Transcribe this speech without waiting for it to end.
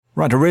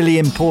Right, a really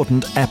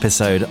important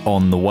episode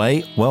on the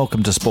way.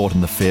 Welcome to Sport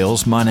in the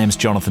Fields. My name's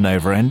Jonathan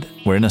Overend.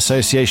 We're in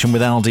association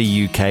with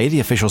Aldi UK,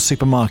 the official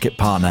supermarket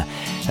partner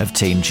of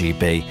Team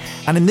GB.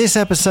 And in this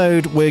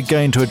episode, we're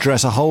going to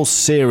address a whole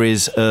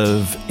series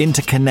of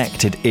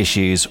interconnected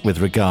issues with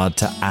regard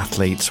to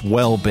athletes'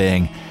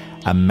 well-being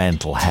and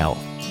mental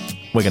health.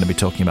 We're going to be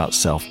talking about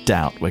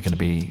self-doubt. We're going to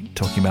be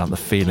talking about the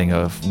feeling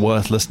of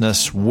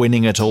worthlessness,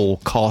 winning at all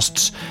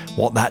costs,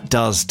 what that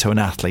does to an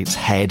athlete's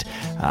head.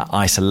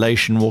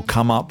 Isolation will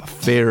come up,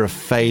 fear of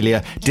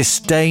failure,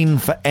 disdain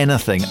for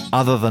anything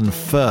other than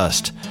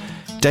first.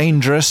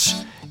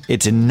 Dangerous,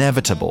 it's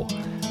inevitable.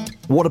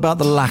 What about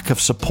the lack of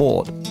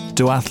support?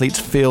 Do athletes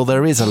feel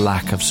there is a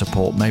lack of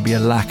support, maybe a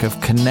lack of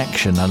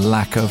connection, a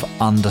lack of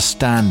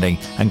understanding?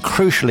 And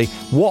crucially,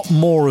 what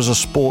more as a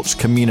sports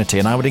community,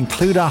 and I would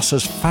include us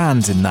as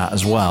fans in that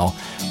as well,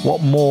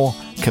 what more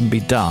can be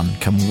done,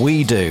 can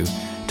we do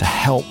to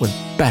help with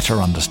better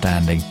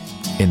understanding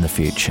in the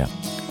future?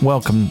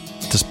 Welcome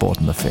to Sport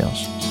in the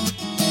Fields.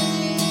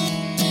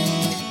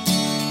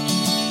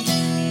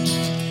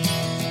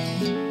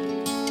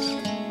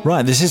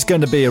 Right, this is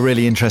going to be a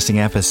really interesting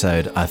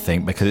episode, I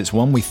think, because it's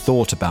one we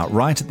thought about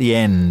right at the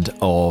end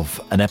of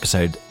an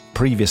episode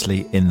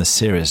previously in the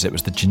series. It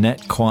was the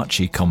Jeanette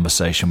Kwakye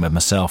conversation with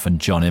myself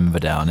and John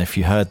Inverdale. And if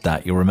you heard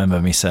that, you'll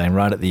remember me saying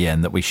right at the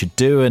end that we should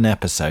do an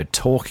episode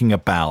talking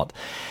about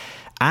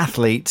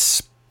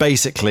athletes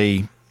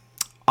basically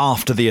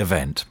after the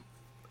event.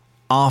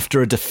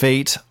 After a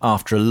defeat,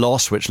 after a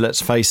loss, which,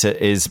 let's face it,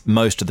 is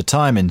most of the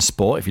time in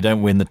sport. If you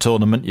don't win the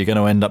tournament, you're going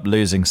to end up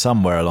losing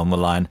somewhere along the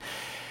line.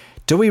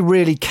 Do we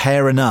really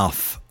care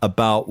enough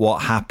about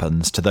what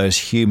happens to those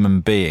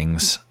human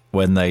beings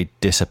when they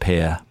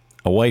disappear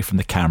away from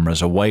the cameras,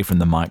 away from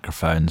the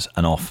microphones,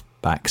 and off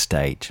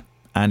backstage?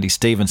 Andy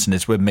Stevenson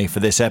is with me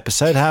for this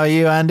episode. How are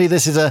you, Andy?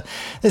 This is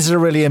a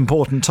really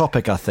important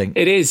topic, I think.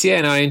 It is, yeah.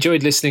 And I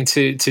enjoyed listening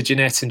to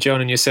Jeanette and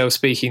John and yourself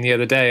speaking the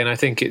other day. And I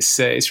think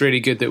it's really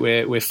good that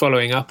we're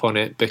following up on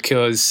it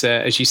because,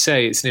 as you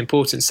say, it's an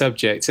important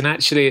subject. And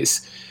actually,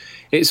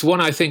 it's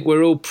one I think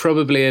we're all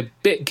probably a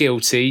bit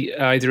guilty,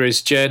 either as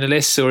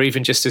journalists or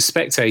even just as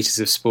spectators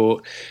of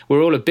sport.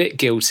 We're all a bit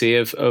guilty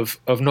of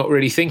not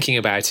really thinking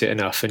about it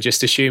enough and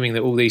just assuming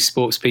that all these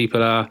sports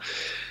people are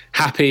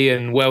happy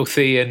and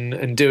wealthy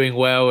and doing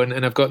well and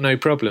have got no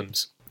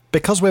problems.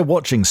 Because we're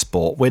watching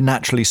sport, we're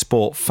naturally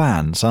sport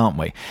fans, aren't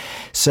we?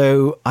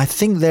 So I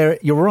think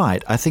you're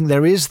right. I think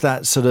there is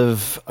that sort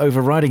of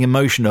overriding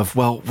emotion of,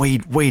 well,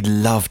 we'd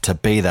love to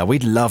be there.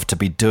 We'd love to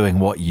be doing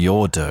what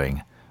you're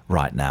doing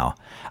right now.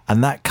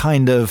 And that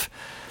kind of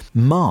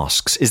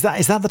masks, is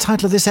that the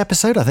title of this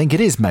episode? I think it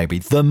is, maybe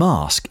The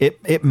Mask.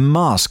 It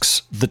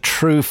masks the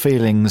true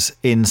feelings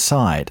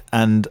inside.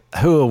 And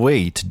who are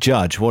we to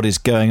judge what is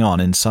going on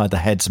inside the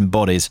heads and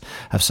bodies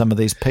of some of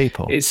these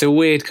people? It's a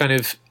weird kind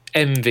of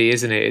envy,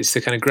 isn't it? It's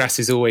the kind of grass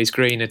is always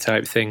greener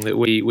type thing that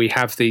we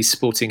have these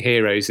sporting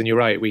heroes, and you're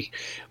right,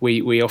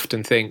 we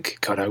often think,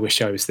 God, I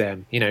wish I was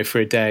them, for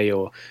a day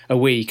or a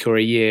week or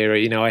a year.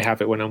 Or, I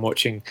have it when I'm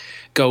watching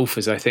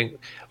golfers. I think,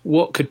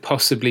 what could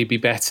possibly be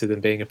better than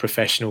being a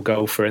professional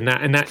golfer?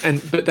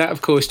 But that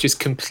of course just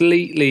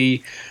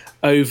completely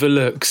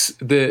overlooks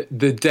the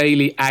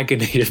daily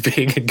agony of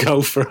being a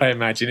golfer, I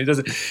imagine. It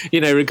doesn't,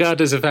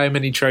 regardless of how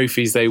many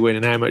trophies they win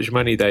and how much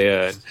money they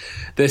earn,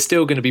 they're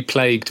still going to be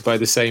plagued by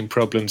the same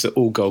problems that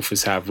all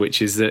golfers have,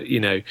 which is that,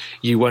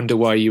 you wonder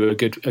why you were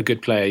a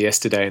good player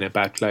yesterday and a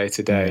bad player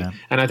today. Yeah.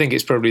 And I think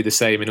it's probably the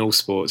same in all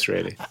sports,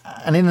 really.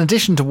 And in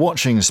addition to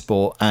watching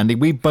sport, Andy,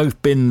 we've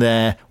both been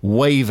there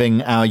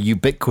waving our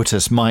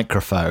ubiquitous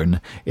microphone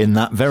in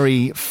that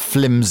very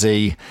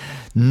flimsy,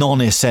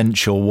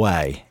 non-essential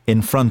way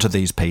in front of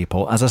these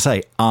people, as I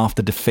say,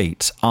 after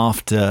defeats,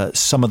 after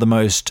some of the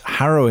most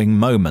harrowing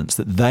moments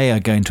that they are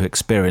going to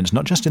experience,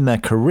 not just in their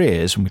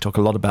careers, and we talk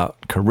a lot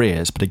about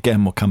careers, but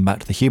again, we'll come back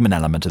to the human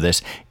element of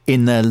this,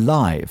 in their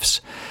lives.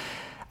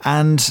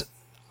 And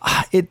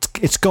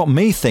it's got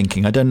me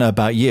thinking, I don't know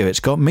about you, it's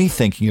got me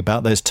thinking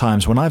about those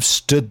times when I've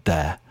stood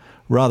there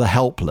rather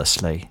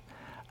helplessly,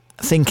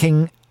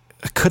 thinking,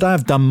 could I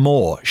have done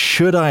more?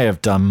 Should I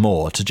have done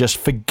more to just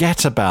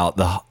forget about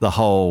the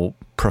whole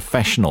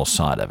professional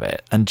side of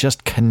it and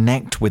just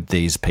connect with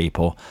these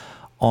people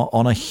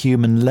on a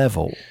human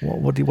level?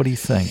 What do you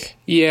think?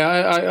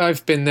 Yeah,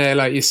 I've been there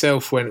like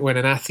yourself when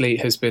an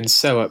athlete has been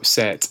so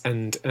upset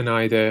and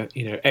either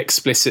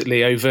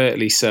explicitly,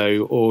 overtly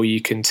so, or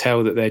you can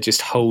tell that they're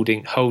just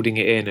holding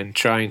it in and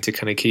trying to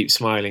kind of keep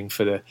smiling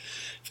for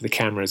the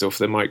cameras or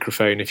for the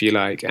microphone, if you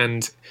like.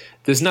 And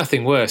there's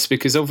nothing worse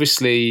because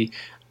obviously,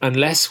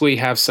 unless we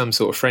have some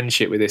sort of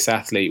friendship with this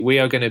athlete, we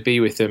are going to be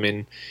with them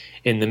in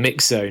the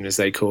mix zone, as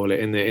they call it,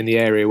 in the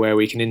area where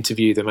we can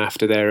interview them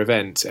after their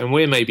event. And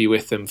we're maybe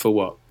with them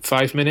for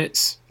 5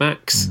 minutes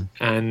max? Mm.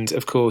 And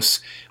of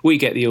course, we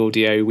get the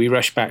audio, we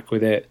rush back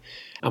with it,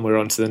 and we're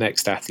on to the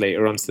next athlete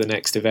or on to the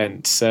next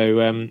event.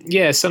 So,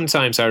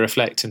 sometimes I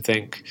reflect and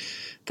think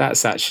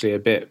that's actually a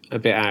bit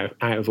out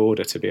of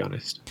order, to be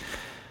honest.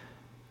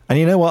 And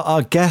you know what?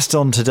 Our guest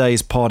on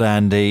today's pod,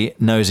 Andy,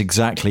 knows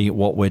exactly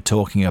what we're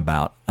talking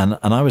about. And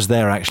I was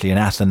there actually in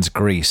Athens,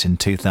 Greece in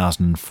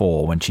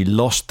 2004 when she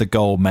lost the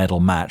gold medal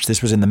match.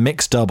 This was in the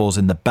mixed doubles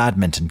in the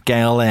badminton.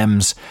 Gail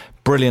Ems,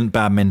 brilliant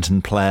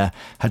badminton player,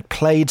 had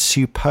played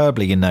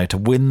superbly, to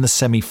win the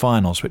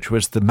semi-finals, which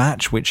was the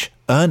match which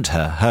earned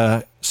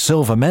her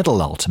silver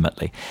medal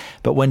ultimately.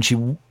 But when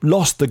she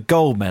lost the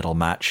gold medal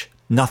match,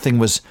 nothing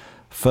was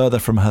further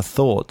from her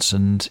thoughts.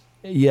 And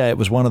yeah, it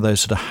was one of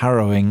those sort of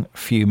harrowing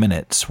few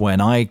minutes when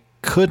I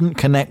couldn't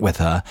connect with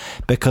her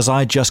because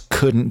I just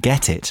couldn't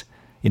get it.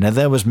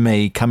 There was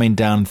me coming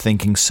down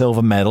thinking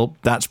silver medal,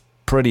 that's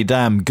pretty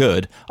damn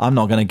good. I'm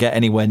not going to get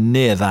anywhere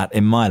near that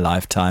in my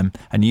lifetime,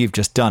 and you've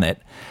just done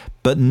it.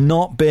 But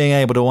not being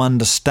able to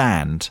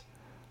understand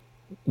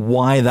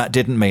why that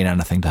didn't mean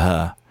anything to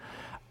her.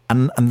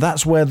 And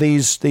that's where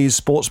these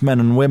sportsmen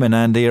and women,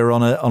 Andy, are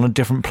on a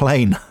different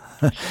plane.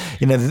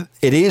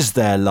 It is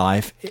their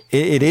life.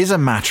 It is a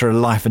matter of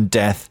life and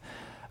death,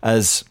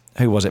 as,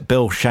 who was it,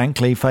 Bill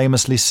Shankly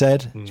famously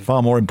said. It's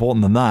far more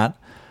important than that.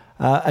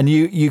 And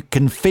you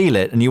can feel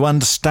it and you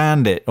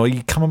understand it, or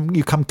you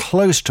come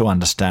close to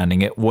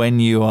understanding it when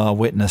you are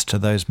witness to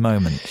those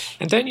moments.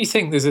 And don't you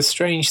think there's a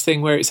strange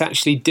thing where it's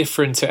actually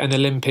different at an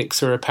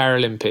Olympics or a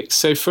Paralympics?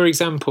 So, for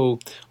example,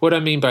 what I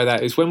mean by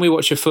that is when we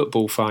watch a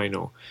football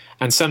final,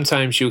 and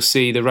sometimes you'll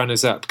see the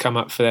runners-up come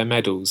up for their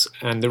medals,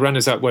 and the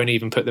runners-up won't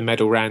even put the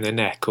medal round their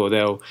neck, or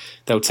they'll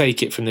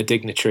take it from the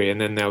dignitary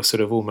and then they'll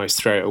sort of almost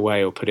throw it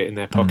away or put it in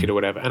their pocket or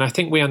whatever. And I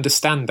think we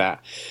understand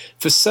that.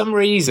 For some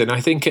reason, I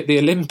think at the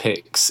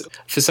Olympics,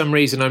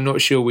 I'm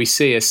not sure we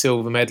see a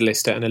silver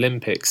medalist at an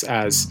Olympics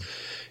as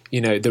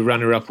the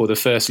runner-up or the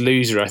first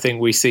loser. I think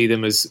we see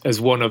them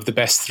as one of the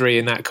best three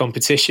in that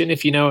competition,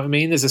 if you know what I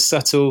mean. There's a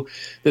subtle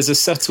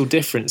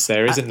difference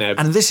there, isn't there?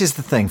 And this is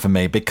the thing for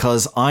me,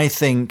 because I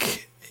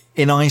think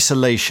in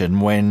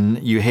isolation, when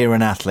you hear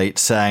an athlete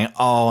saying,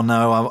 oh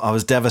no, I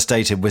was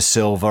devastated with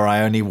silver,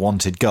 I only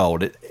wanted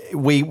gold,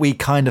 we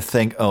kind of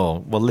think,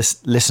 oh, well,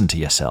 listen to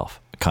yourself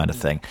kind of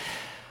thing.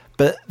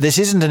 But this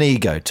isn't an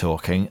ego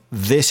talking.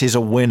 This is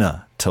a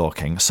winner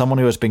talking, someone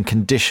who has been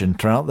conditioned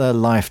throughout their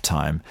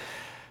lifetime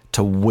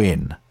to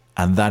win,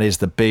 and that is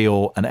the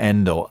be-all and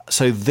end-all.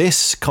 So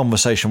this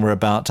conversation we're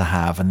about to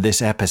have, and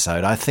this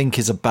episode, I think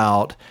it's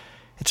about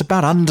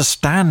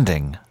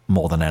understanding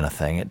more than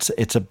anything.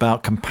 It's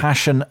about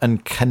compassion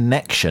and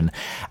connection.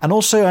 And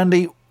also,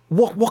 Andy,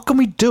 what can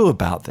we do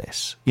about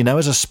this?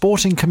 As a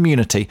sporting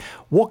community,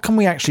 what can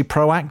we actually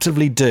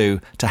proactively do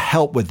to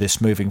help with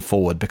this moving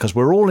forward? Because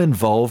we're all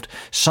involved.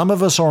 Some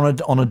of us are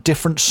on a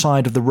different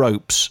side of the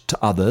ropes to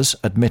others,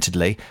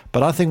 admittedly,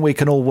 but I think we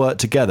can all work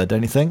together,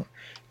 don't you think?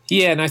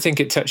 Yeah, and I think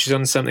it touches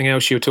on something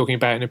else you were talking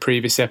about in a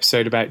previous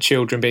episode about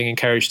children being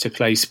encouraged to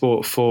play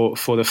sport for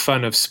the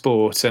fun of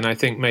sport. And I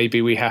think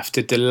maybe we have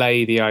to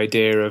delay the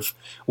idea of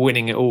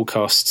winning at all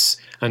costs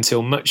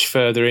until much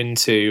further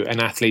into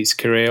an athlete's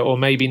career, or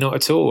maybe not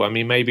at all. I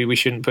mean, maybe we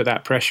shouldn't put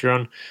that pressure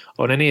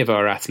on any of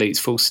our athletes,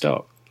 full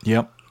stop.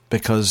 Yep,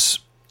 because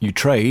you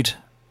trade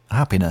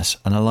happiness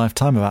and a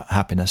lifetime of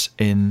happiness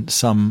in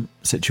some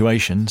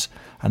situations.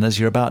 And as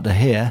you're about to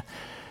hear,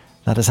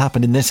 that has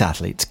happened in this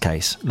athlete's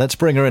case. Let's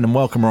bring her in and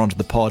welcome her onto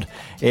the pod.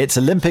 It's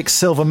Olympic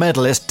silver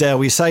medalist, dare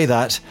we say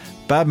that,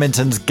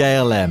 badminton's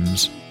Gail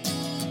Ems.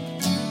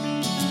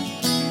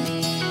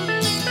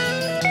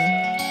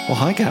 Well,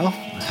 hi, Gail.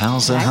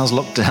 How's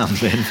lockdown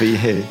been for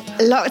you?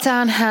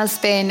 Lockdown has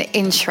been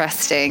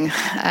interesting,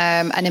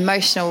 an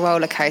emotional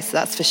roller coaster,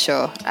 that's for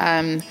sure.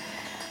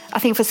 I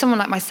think for someone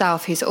like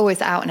myself, who's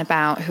always out and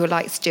about, who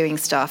likes doing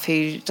stuff,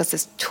 who does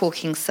this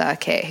talking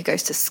circuit, who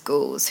goes to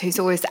schools, who's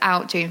always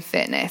out doing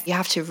fitness, you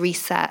have to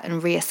reset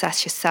and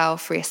reassess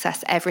yourself,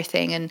 reassess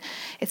everything. And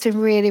it's been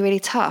really, really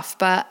tough.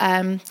 But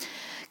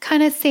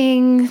kind of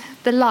seeing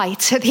the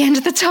light at the end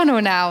of the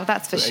tunnel now,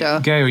 that's for sure.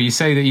 Gail, you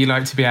say that you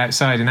like to be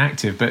outside and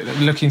active, but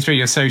looking through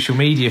your social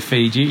media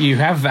feed, you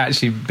have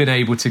actually been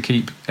able to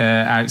keep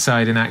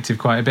outside and active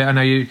quite a bit. I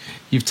know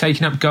you've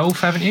taken up golf,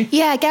 haven't you?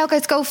 Yeah, Gail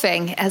Goes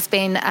Golfing has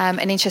been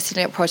an interesting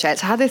little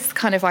project. I had this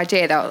kind of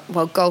idea that,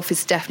 well, golf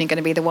is definitely going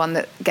to be the one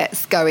that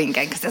gets going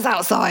again because it's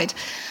outside.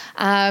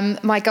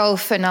 My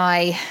golf and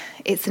I,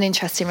 it's an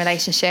interesting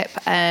relationship.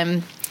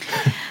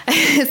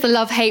 It's a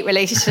love-hate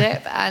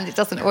relationship and it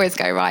doesn't always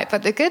go right.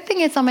 But the good thing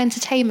is I'm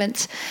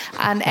entertainment,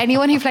 and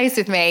anyone who plays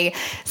with me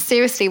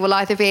seriously will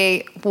either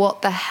be,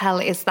 what the hell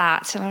is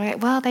that? And I'm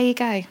like, well, there you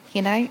go.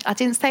 I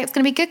didn't say it was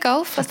going to be good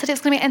golf. I said it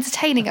was going to be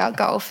entertaining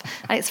golf.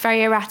 And it's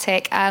very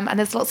erratic, and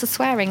there's lots of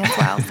swearing as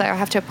well. So I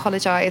have to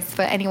apologise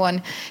for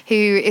anyone who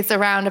is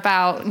around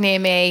about near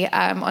me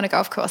on a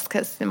golf course,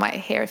 because they might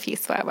hear a few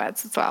swear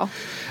words as well.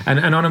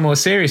 And on a more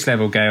serious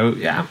level, Gail,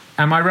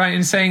 am I right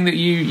in saying that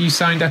you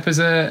signed up as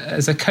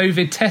a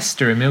COVID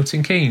tester in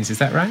Milton Keynes? Is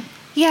that right?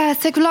 Yeah,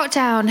 so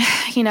lockdown,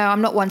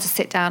 I'm not one to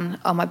sit down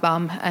on my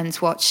bum and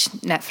watch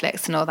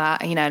Netflix and all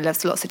that.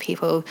 There's lots of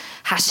people,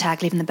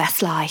 #living the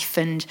best life,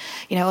 and,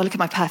 oh, look at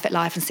my perfect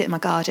life and sit in my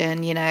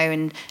garden,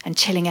 and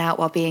chilling out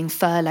while being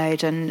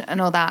furloughed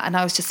and all that. And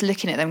I was just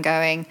looking at them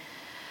going,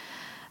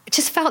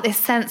 just felt this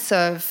sense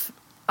of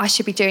I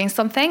should be doing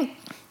something.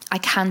 I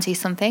can do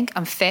something.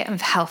 I'm fit, I'm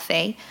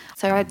healthy.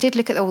 So I did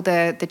look at all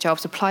the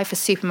jobs, applied for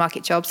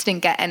supermarket jobs,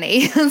 didn't get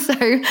any. So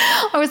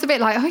I was a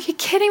bit like, oh, you're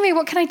kidding me,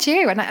 what can I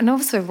do? And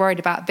also worried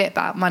a bit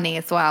about money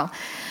as well.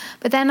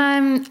 But then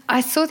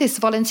I saw this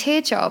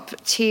volunteer job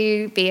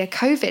to be a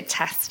COVID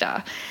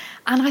tester.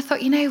 And I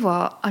thought, you know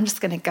what, I'm just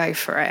going to go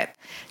for it.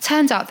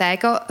 Turned out there,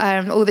 got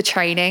all the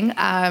training,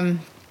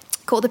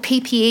 got the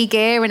PPE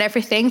gear and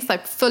everything, so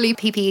fully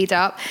PPE'd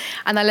up.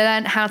 And I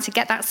learned how to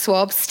get that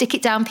swab, stick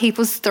it down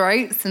people's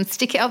throats and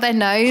stick it up their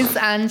nose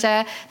and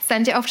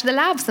send it off to the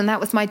labs. And that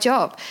was my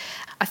job.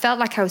 I felt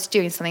like I was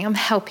doing something. I'm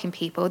helping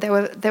people.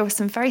 There were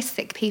some very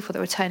sick people that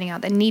were turning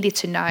out that needed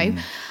to know.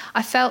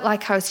 I felt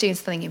like I was doing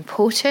something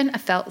important. I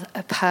felt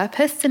a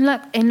purpose in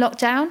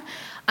lockdown.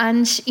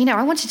 And, you know,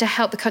 I wanted to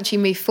help the country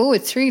move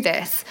forward through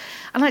this.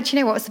 And like, do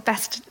you know what was the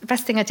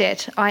best thing I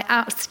did? I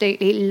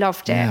absolutely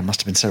loved it. Yeah, it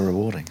must have been so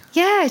rewarding.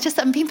 Yeah, just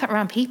being put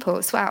around people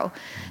as well,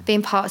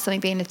 being part of something,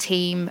 being a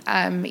team,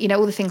 you know,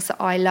 all the things that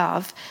I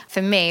love.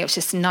 For me, it was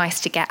just nice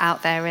to get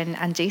out there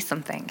and do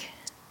something.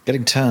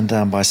 Getting turned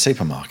down by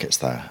supermarkets,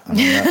 though, I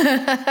mean,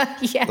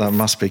 Yes. that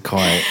must be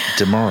quite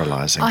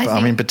demoralising.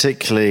 I mean,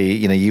 particularly,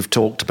 you know, you've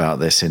talked about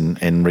this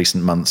in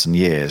recent months and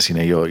years. You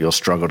know, your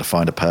struggle to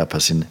find a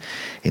purpose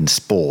in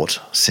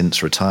sport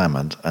since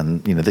retirement,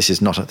 and you know, this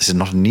is not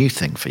a new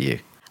thing for you.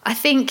 I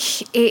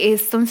think it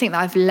is something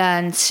that I've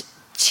learned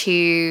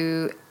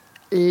to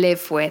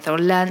live with or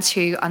learn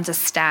to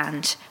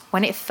understand.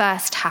 When it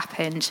first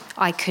happened,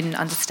 I couldn't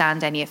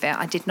understand any of it.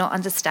 I did not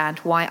understand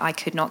why I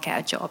could not get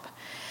a job.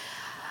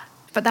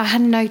 But I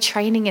had no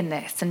training in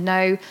this and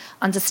no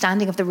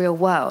understanding of the real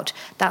world.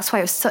 That's why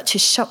it was such a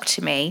shock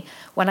to me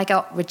when I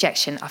got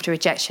rejection after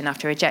rejection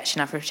after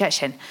rejection after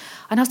rejection.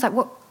 And I was like,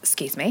 what?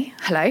 Excuse me?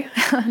 Hello?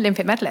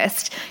 Olympic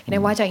medalist. You know,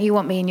 why don't you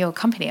want me in your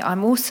company?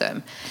 I'm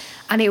awesome.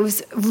 And it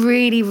was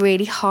really,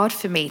 really hard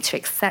for me to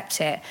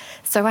accept it.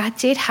 So I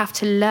did have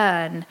to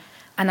learn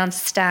and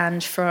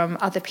understand from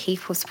other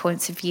people's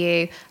points of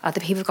view. Other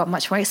people have got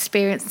much more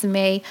experience than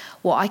me,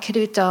 what I could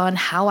have done,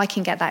 how I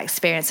can get that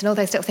experience, and all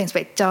those little things.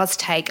 But it does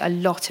take a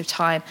lot of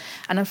time.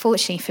 And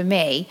unfortunately for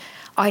me,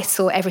 I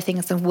saw everything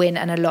as a win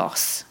and a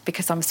loss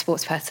because I'm a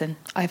sports person.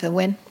 I either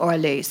win or I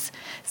lose.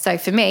 So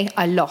for me,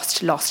 I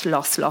lost.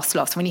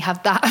 When you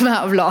have that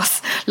amount of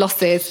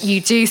losses,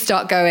 you do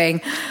start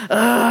going,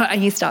 ugh,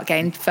 and you start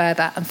getting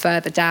further and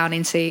further down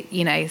into,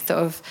 you know, sort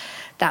of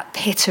that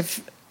pit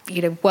of,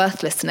 you know,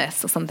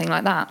 worthlessness or something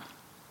like that.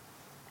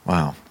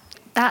 Wow.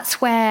 That's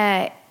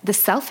where the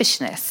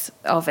selfishness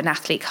of an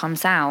athlete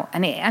comes out.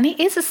 And it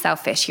is a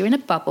selfish. You're in a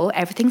bubble.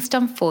 Everything's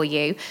done for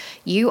you.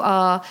 You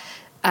are...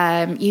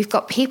 you've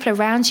got people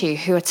around you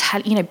who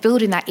are,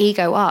 building that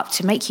ego up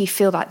to make you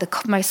feel like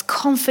the most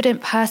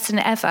confident person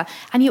ever.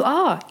 And you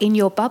are in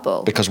your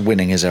bubble. Because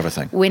winning is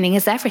everything. Winning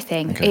is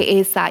everything. Okay. It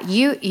is that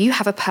you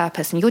have a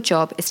purpose and your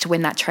job is to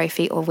win that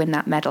trophy or win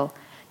that medal.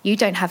 You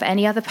don't have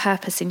any other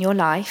purpose in your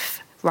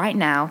life. Right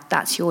now,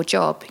 that's your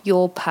job,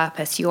 your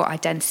purpose, your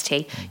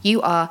identity.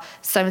 You are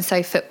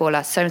so-and-so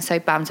footballer, so-and-so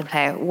badminton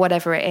player,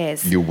 whatever it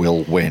is. You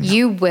will win.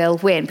 You will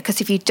win. Because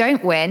if you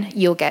don't win,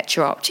 you'll get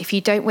dropped. If you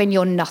don't win,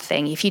 you're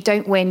nothing. If you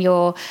don't win,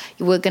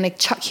 we're going to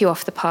chuck you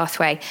off the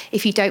pathway.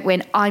 If you don't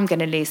win, I'm going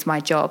to lose my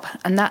job.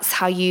 And that's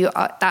how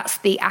that's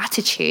the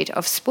attitude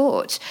of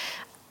sport,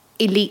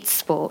 elite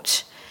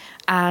sport.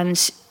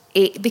 And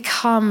it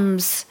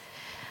becomes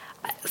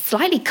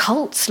slightly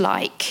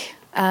cult-like.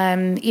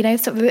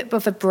 Sort of a bit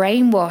of a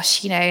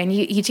brainwash, and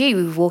you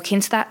do walk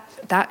into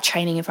that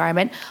training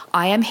environment.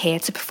 I am here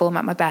to perform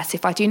at my best.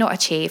 If I do not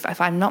achieve,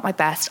 if I'm not my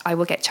best, I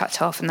will get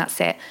chucked off and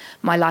that's it.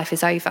 My life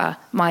is over.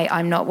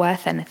 I'm not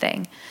worth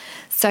anything.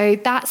 So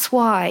that's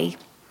why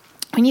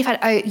when you've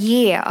had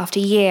year after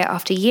year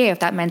after year of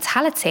that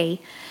mentality,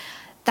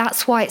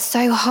 that's why it's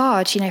so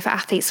hard, for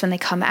athletes when they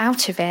come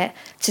out of it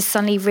to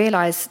suddenly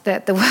realise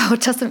that the world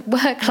doesn't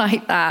work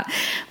like that.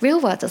 Real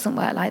world doesn't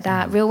work like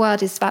that. Real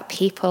world is about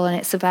people and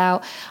it's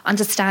about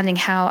understanding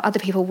how other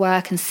people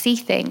work and see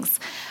things.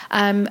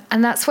 And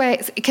that's where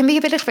it can be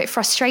a little bit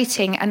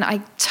frustrating. And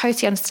I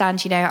totally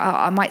understand,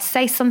 I might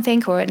say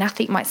something or an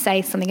athlete might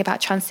say something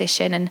about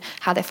transition and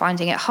how they're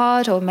finding it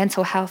hard or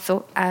mental health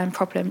or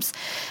problems.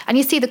 And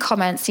you see the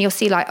comments and you'll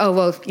see like, oh,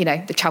 well,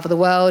 they travel the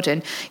world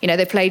and,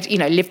 they played,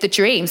 lived the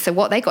dream. So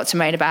what they got to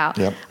moan about.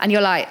 Yep. And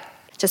you're like,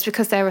 just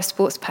because they're a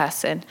sports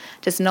person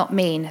does not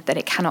mean that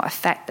it cannot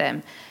affect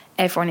them.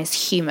 Everyone is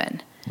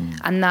human.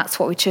 And that's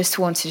what we just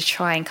wanted to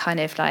try and kind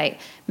of like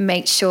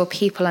make sure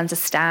people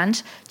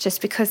understand.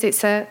 Just because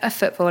it's a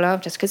footballer,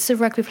 just because it's a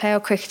rugby player or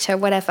cricketer,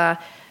 whatever,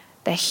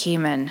 they're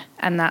human.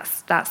 And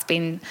that's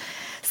been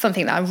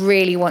something that I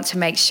really want to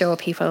make sure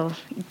people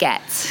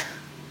get.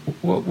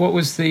 What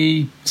was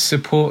the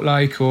support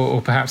like,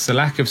 or perhaps the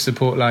lack of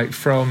support like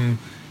from,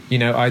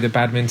 either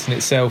badminton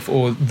itself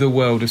or the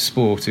world of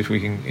sport, if we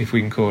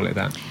can call it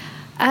that?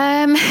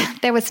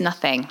 There was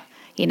nothing.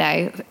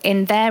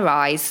 In their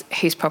eyes,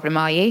 whose problem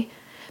are you?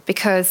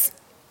 Because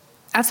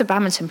as a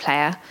badminton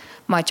player,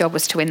 my job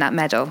was to win that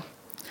medal.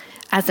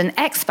 As an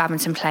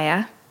ex-badminton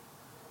player,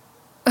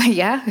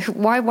 Yeah,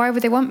 why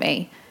would they want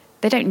me?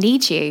 They don't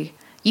need you.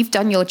 You've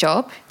done your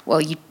job.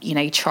 Well, you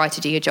try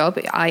to do your job.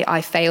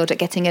 I failed at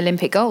getting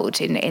Olympic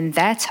gold in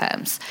their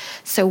terms.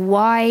 So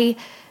why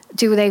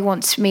do they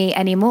want me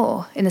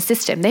anymore in the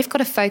system? They've got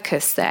to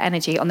focus their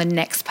energy on the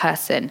next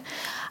person.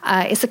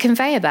 It's a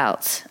conveyor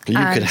belt. But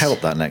you could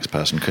help that next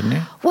person, couldn't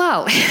you?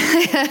 Well,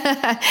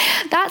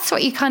 that's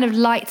what you kind of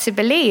like to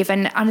believe.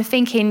 And I'm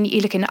thinking, you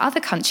look in other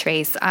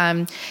countries.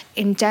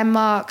 In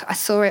Denmark, I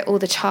saw it all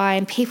the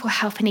time. People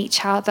helping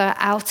each other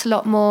out a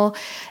lot more.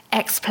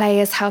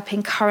 Ex-players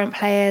helping current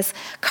players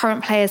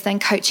then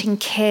coaching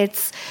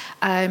kids.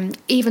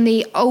 Even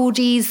the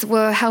oldies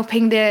were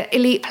helping the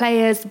elite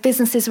players.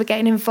 Businesses were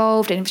getting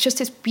involved. And it was just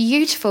this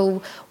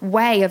beautiful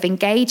way of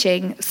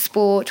engaging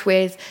sport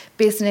with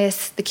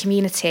business, the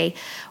community.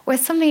 Where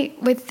suddenly,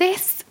 with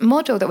this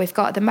model that we've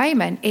got at the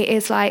moment, it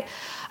is like,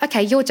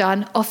 okay, you're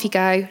done, off you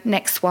go,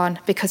 next one,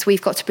 because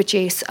we've got to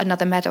produce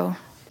another medal.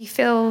 You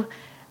feel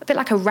a bit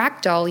like a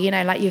rag doll,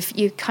 like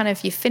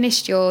you've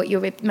finished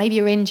maybe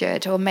you're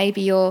injured or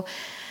maybe you're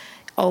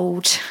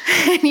old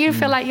and you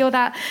feel like you're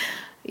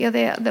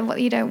the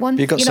what you don't want.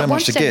 You've got so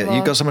much to give. Anymore.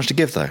 You've got so much to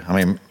give, though.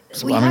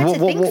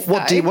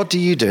 What do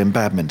you do in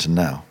badminton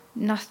now?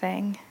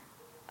 Nothing.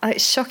 Oh,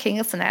 it's shocking,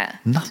 isn't it?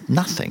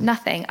 Nothing.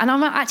 Nothing. And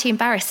I'm actually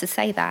embarrassed to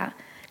say that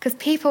because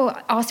people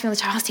ask me all the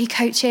time, "Are you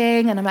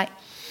coaching?" And I'm like,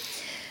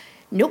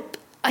 "Nope."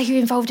 Are you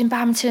involved in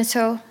badminton at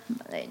all?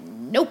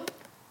 Nope.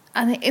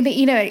 And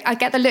I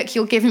get the look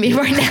you're giving me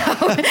right now.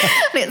 And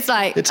it's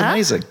like it's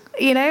amazing,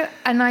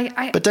 And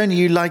I. But don't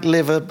you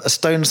live a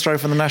stone's throw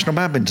from the National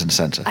Badminton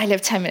Centre? I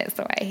live 10 minutes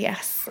away,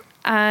 yes,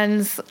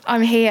 and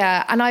I'm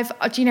here. And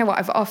do you know what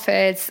I've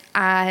offered?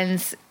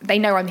 And they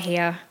know I'm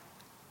here.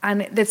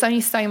 And there's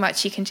only so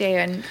much you can do.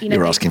 And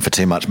you're asking for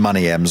too much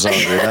money, Ems,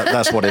 aren't you?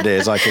 That's what it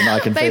is. I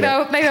can feel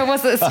it. Maybe I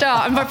was at the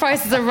start, and my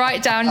prices are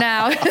right down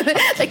now.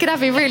 They could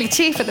have me really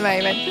cheap at the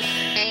moment.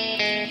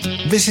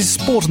 This is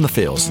Sport on the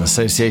Fields, in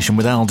association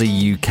with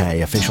Aldi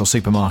UK, official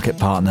supermarket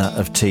partner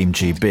of Team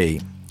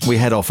GB. We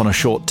head off on a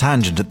short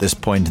tangent at this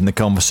point in the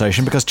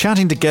conversation because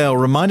chatting to Gail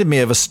reminded me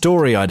of a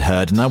story I'd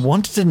heard and I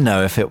wanted to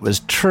know if it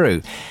was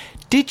true.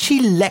 Did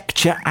she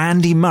lecture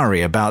Andy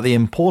Murray about the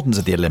importance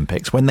of the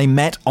Olympics when they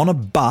met on a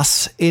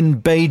bus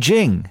in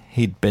Beijing?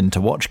 He'd been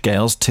to watch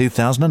Gail's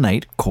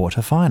 2008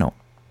 quarter-final.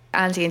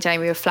 Andy and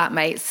Jamie were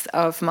flatmates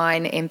of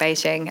mine in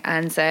Beijing,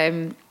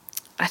 and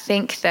I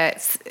think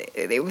that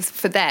it was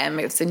for them,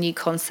 it was a new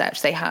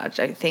concept they had.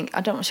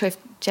 I'm not sure if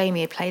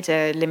Jamie had played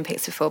the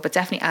Olympics before, but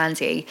definitely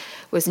Andy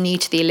was new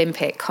to the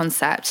Olympic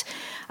concept,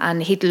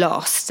 and he'd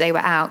lost. They were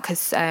out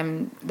because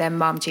their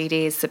mum,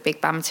 Judy, is a big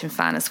badminton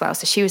fan as well.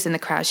 So she was in the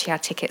crowd. She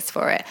had tickets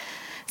for it.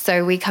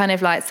 So we kind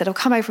of said, "Oh,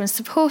 come over and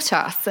support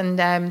us."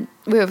 And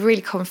we were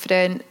really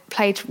confident,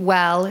 played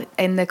well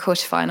in the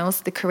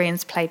quarterfinals. The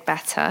Koreans played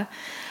better.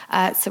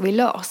 So we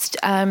lost.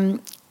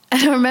 And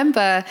I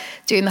remember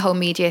doing the whole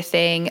media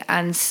thing,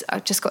 and I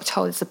just got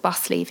told there's a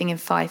bus leaving in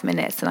 5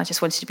 minutes, and I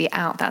just wanted to be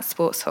out that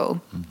sports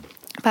hall.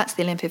 Back to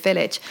the Olympic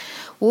Village,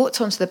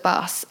 walked onto the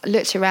bus,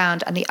 looked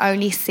around, and the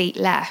only seat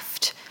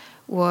left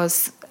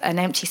was an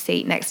empty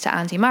seat next to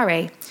Andy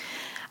Murray.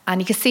 And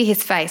you could see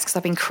his face, because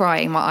I've been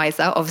crying my eyes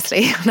out,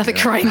 obviously, another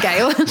crying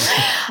Gail.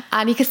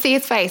 And you could see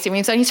his face. I mean, he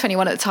was only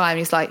 21 at the time.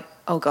 He was like,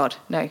 "Oh God,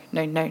 no,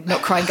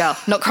 not crying girl,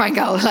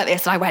 like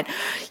this." And I went,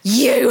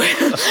 "You,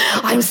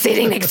 I'm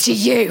sitting next to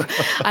you,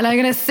 and I'm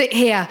going to sit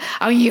here,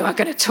 and you are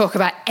going to talk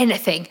about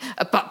anything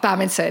about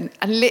badminton."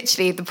 And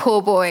literally, the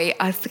poor boy,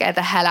 I scared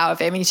the hell out of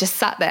him. He just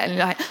sat there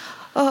and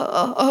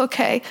oh,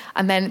 okay.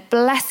 And then,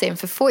 bless him,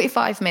 for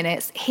 45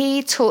 minutes,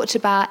 he talked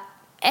about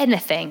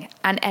anything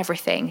and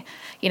everything.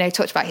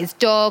 Talked about his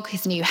dog,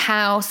 his new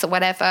house, or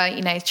whatever.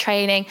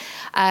 Training.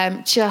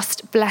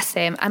 Just bless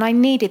him, and I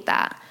needed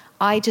that.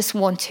 I just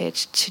wanted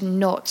to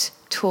not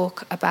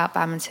talk about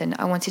badminton.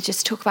 I wanted to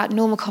just talk about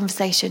normal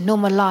conversation,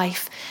 normal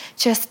life.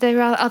 Just there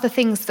are other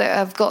things that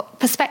have got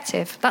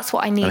perspective. That's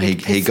what I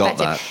needed. He got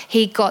that.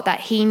 He got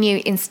that. He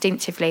knew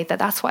instinctively that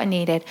that's what I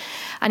needed.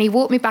 And he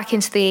walked me back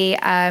into the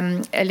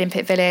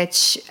Olympic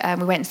Village.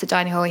 We went into the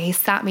dining hall. He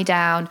sat me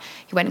down.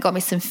 He went and got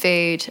me some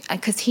food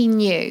because he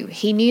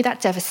knew that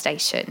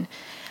devastation.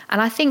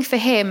 And I think for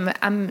him,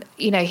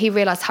 he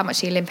realised how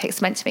much the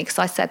Olympics meant to me because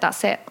I said,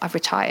 "That's it, I've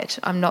retired.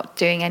 I'm not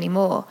doing any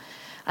more."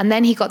 And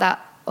then he got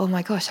that, "Oh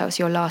my gosh, that was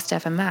your last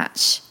ever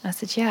match." And I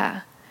said,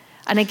 "Yeah."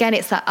 And again,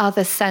 it's that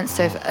other sense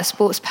of a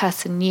sports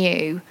person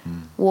knew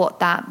what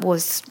that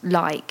was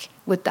like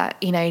with that,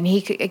 and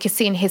I could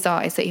see in his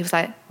eyes that he was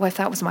like, "What if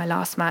that was my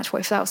last match?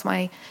 What if that was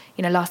my,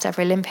 last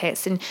ever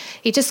Olympics?" And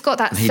he just got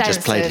that sense. He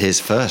just played his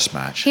first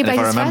match. If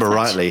I remember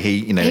rightly,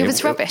 he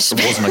was rubbish.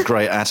 It wasn't a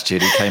great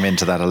attitude he came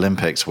into that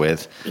Olympics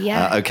with.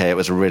 Yeah. It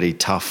was a really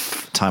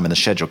tough time in the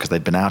schedule because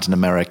they'd been out in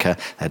America,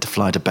 they had to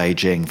fly to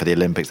Beijing for the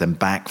Olympics, then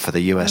back for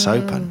the US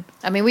Open.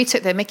 I mean, we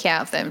took the mickey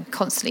out of them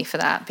constantly for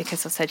that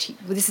because I said,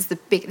 "This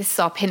is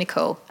our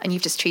pinnacle, and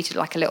you've just treated it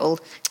like a little,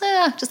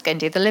 just go and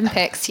do the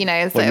Olympics."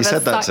 Well, you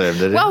said that to him,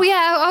 did you? Well,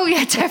 yeah. Oh,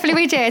 yeah, definitely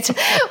we did.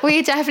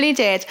 We definitely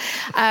did.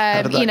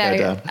 How did that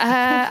go down?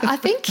 I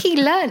think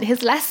he learned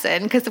his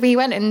lesson because we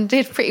went and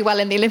did pretty well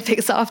in the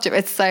Olympics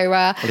afterwards. So,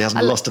 well, he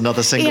hasn't lost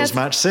another singles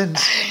match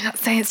since. I'm not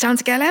saying it's down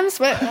to GLMs,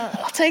 but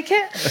I'll take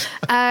it.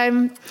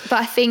 But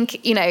I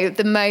think,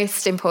 the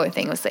most important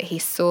thing was that he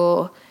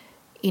saw,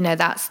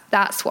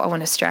 that's what I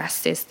want to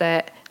stress, is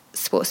that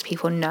sports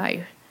people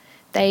know.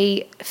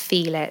 They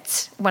feel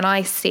it. When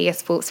I see a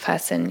sports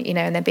person,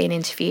 and they're being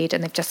interviewed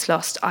and they've just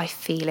lost, I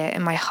feel it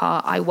in my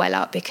heart. I well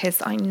up because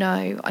I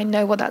know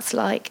what that's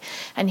like,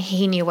 and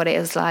he knew what it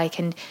was like,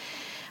 and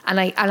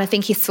I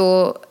think he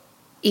saw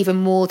even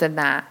more than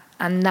that,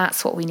 and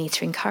that's what we need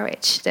to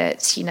encourage.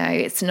 That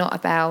it's not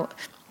about,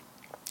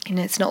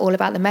 it's not all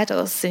about the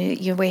medals.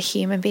 We're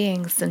human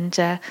beings,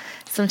 and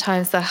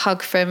sometimes a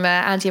hug from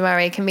Andy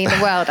Murray can mean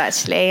the world,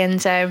 actually.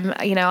 And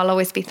I'll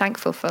always be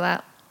thankful for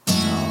that.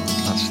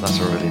 That's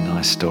a really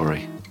nice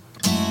story.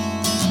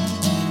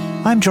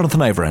 I'm Jonathan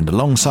Overend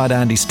alongside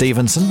Andy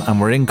Stevenson, and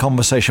we're in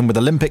conversation with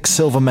Olympic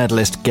silver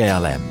medalist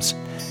Gail Emms.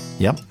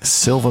 Yep,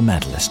 silver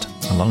medalist,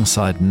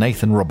 alongside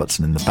Nathan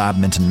Robertson in the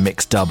badminton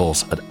mixed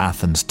doubles at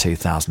Athens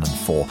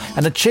 2004.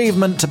 An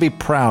achievement to be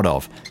proud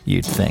of,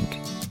 you'd think.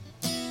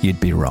 You'd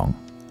be wrong.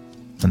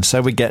 And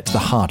so we get to the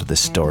heart of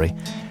this story.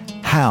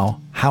 How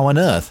on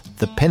earth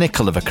the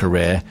pinnacle of a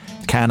career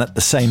can at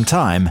the same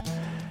time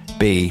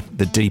be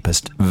the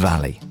deepest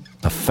valley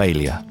of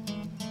failure.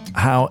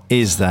 How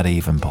is that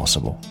even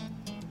possible?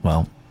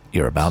 Well,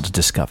 you're about to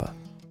discover.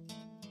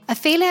 I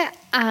feel it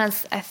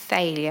as a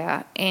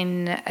failure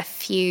in a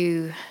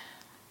few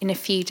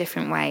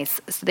different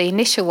ways. So the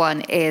initial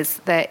one is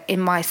that in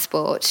my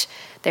sport,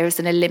 there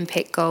is an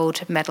Olympic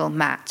gold medal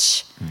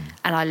match,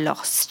 and I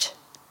lost.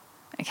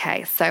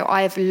 Okay, so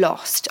I've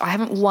lost. I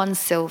haven't won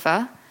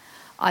silver.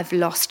 I've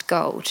lost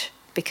gold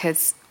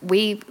because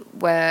we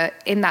were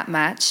in that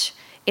match,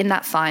 in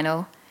that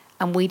final,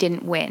 and we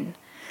didn't win.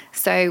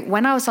 So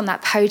when I was on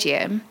that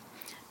podium,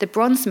 the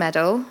bronze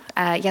medal,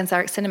 Jens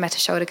Eriksen and Mette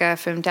Schøldgaard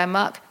from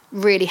Denmark,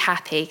 really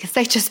happy because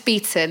they'd just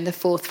beaten the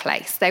fourth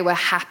place. They were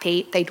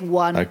happy. They'd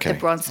won the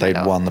bronze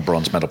medal. They'd won the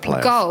bronze medal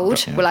playoff.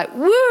 Gold, we're like,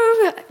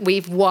 woo,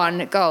 we've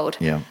won gold.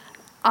 Yeah.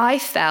 I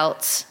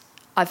felt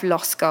I've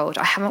lost gold.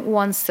 I haven't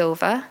won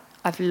silver.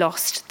 I've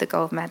lost the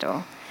gold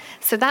medal.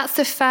 So that's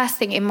the first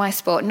thing in my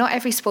sport. Not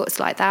every sport's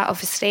like that,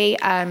 obviously.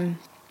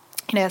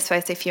 I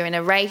suppose if you're in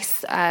a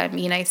race,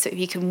 so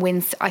you can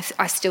win.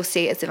 I still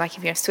see it as like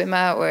if you're a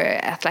swimmer or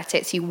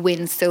athletics, you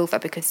win silver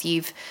because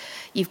you've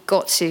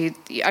got to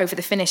over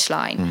the finish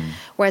line.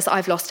 Whereas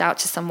I've lost out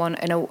to someone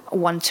in a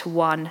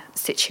one-to-one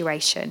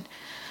situation.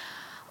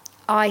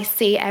 I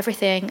see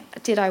everything.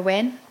 Did I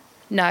win?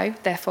 No,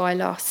 therefore I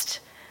lost.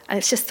 And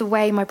it's just the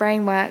way my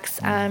brain works.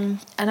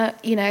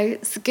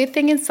 It's a good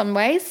thing in some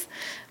ways.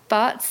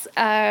 But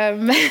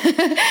it's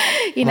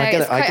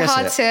quite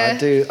hard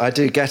to. I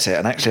do get it,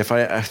 and actually, if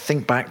I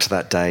think back to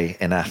that day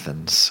in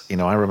Athens,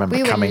 I remember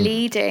we were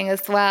leading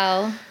as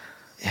well.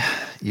 Yeah,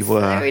 you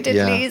were. So we did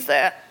lose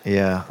it.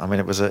 Yeah, I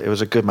mean, it was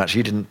a good match.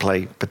 You didn't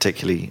play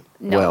particularly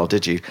well,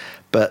 did you?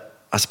 But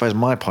I suppose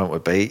my point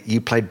would be, you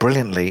played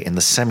brilliantly in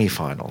the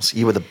semi-finals.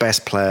 You were the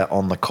best player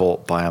on the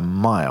court by a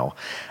mile,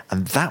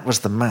 and that was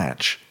the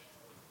match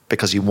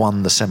because you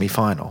won the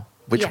semi-final,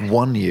 which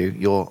won you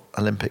your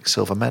Olympic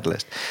silver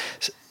medalist.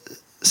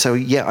 So,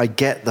 I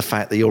get the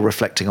fact that you're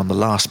reflecting on the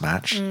last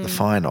match, the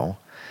final.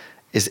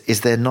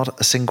 Is there not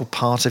a single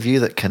part of you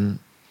that can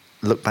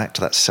look back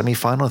to that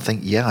semi-final and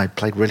think, I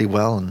played really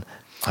well and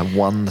I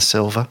won the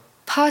silver?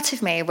 Part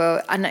of me,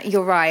 and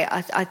you're right,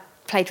 I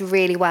played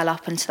really well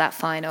up into that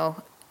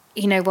final.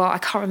 You know what, I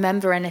can't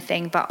remember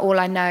anything, but all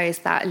I know is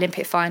that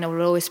Olympic final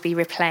will always be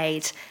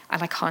replayed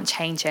and I can't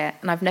change it.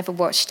 And I've never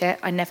watched it,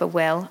 I never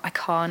will, I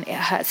can't, it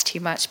hurts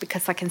too much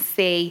because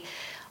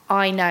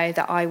I know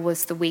that I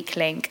was the weak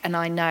link, and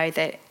I know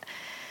that.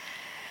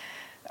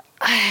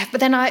 But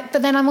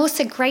then I'm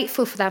also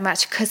grateful for that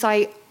match because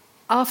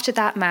after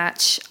that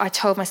match, I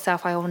told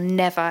myself I will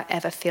never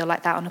ever feel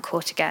like that on a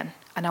court again,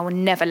 and I will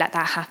never let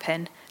that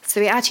happen. So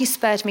it actually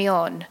spurred me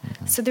on.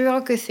 So there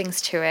are good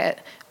things to it,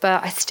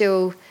 but I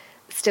still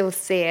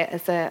see it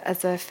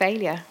as a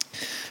failure.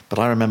 But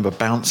I remember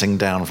bouncing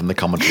down from the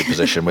commentary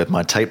position with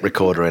my tape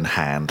recorder in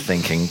hand,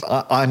 thinking,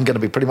 I'm going to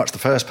be pretty much the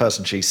first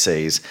person she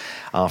sees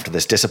after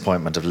this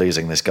disappointment of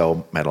losing this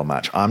gold medal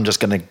match. I'm just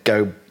going to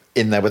go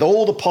in there with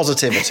all the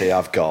positivity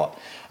I've got.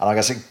 And I'm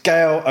going to say,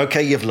 Gail,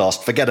 okay, you've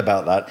lost. Forget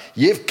about that.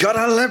 You've got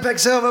an Olympic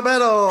silver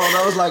medal. And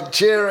I was like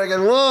cheering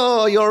and,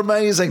 whoa, you're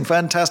amazing,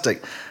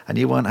 fantastic. And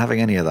you weren't having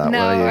any of that, were you?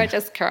 No, I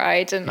just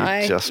cried, didn't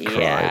I? You just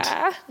cried.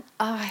 Yeah.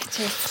 Oh,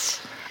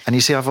 And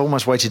you see, I've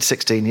almost waited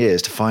 16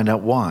 years to find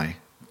out why.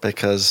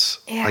 Because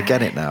I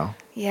get it now.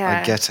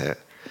 Yeah. I get it.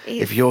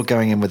 If you're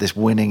going in with this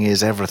winning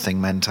is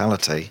everything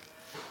mentality,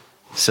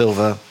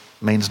 silver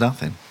means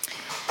nothing.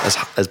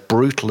 As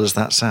brutal as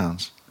that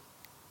sounds.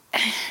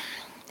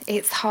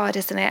 it's hard,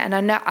 isn't it? And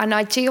I know, and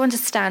I do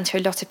understand to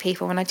a lot of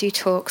people when I do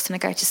talks and I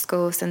go to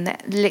schools, and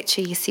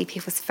literally you see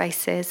people's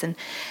faces, and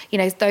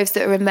those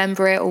that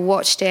remember it or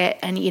watched it,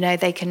 and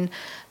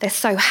they're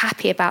so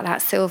happy about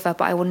that silver.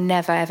 But I will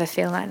never ever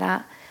feel like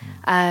that.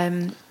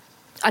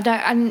 I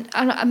don't,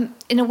 and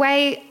in a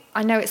way,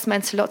 I know it's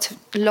meant a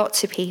lot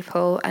to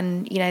people,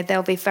 and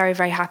they'll be very,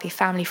 very happy,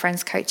 family,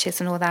 friends,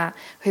 coaches, and all that,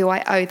 who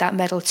I owe that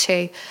medal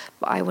to.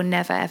 But I will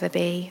never ever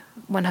be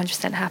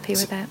 100% happy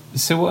with it.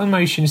 So, what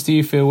emotions do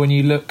you feel when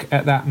you look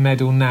at that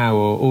medal now,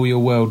 or all your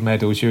world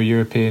medals, your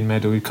European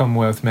medal, your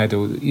Commonwealth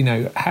medal?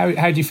 How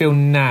do you feel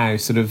now?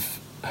 Sort of,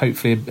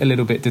 hopefully, a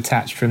little bit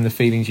detached from the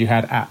feelings you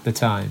had at the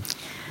time.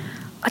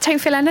 I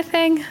don't feel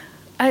anything.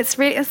 It's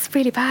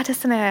really bad,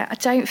 isn't it? I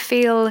don't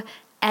feel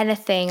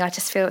anything. I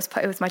just feel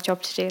it was my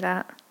job to do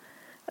that.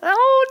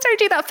 Oh, don't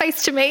do that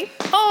face to me.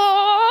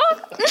 Oh,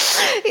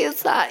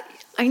 it's that.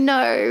 I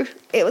know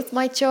it was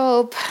my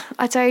job.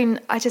 I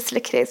just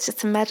look at it, it's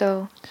just a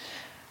medal.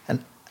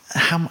 And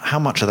how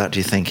much of that do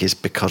you think is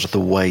because of the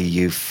way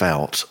you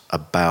felt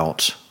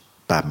about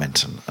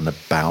badminton and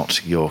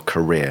about your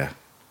career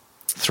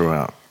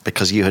throughout?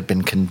 Because you had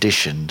been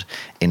conditioned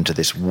into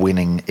this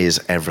winning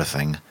is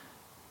everything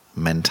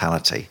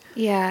mentality.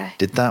 Yeah.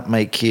 Did that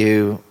make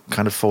you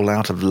kind of fall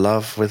out of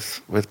love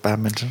with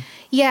badminton?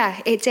 Yeah,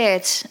 it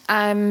did.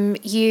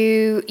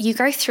 You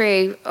go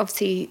through,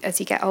 obviously, as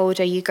you get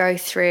older, you go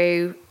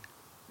through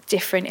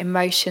different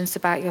emotions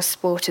about your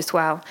sport as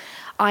well.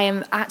 I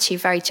am actually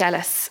very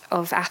jealous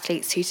of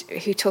athletes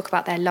who talk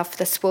about their love for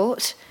the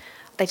sport.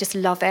 They just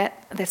love it.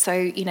 They're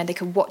so, they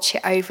can watch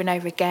it over and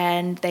over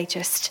again. They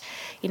just,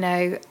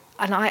 and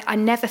I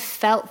never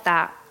felt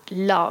that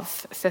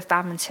love for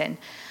badminton.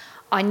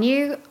 I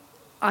knew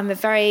I'm a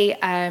very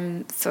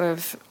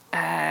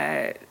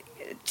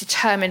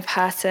determined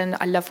person.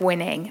 I love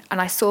winning, and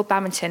I saw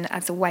badminton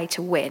as a way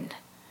to win.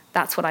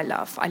 That's what I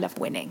love. I love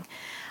winning.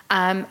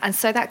 And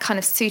so that kind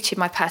of suited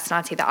my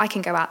personality, that I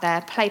can go out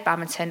there, play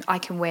badminton, I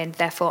can win,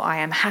 therefore I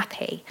am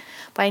happy.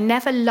 But I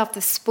never loved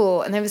the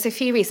sport, and there was a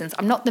few reasons.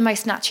 I'm not the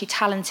most naturally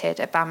talented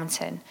at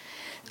badminton.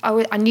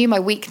 I knew my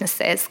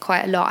weaknesses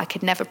quite a lot. I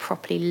could never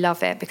properly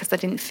love it because I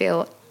didn't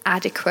feel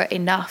adequate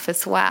enough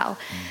as well.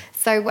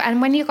 So,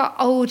 and when you got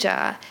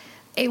older,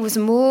 it was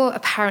more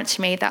apparent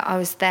to me that I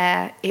was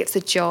there. It's a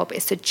job.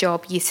 This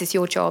is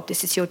your job.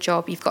 This is your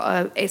job.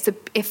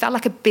 It felt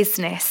like a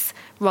business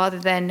rather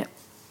than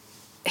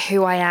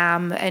who I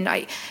am. And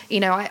I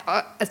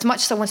as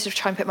much as I wanted to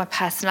try and put my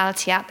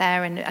personality out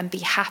there and be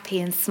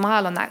happy and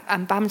smile on that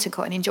badminton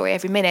court and enjoy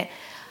every minute,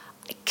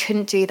 I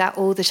couldn't do that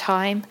all the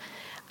time.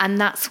 And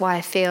that's why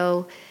I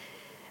feel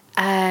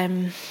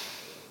I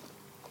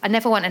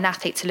never want an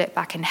athlete to look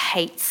back and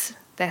hate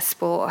their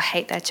sport or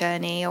hate their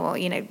journey, or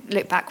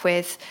look back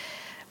with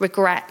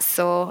regrets.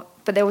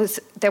 But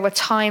there were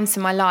times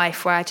in my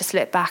life where I just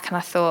looked back and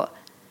I thought,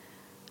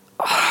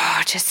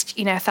 I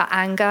felt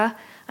anger,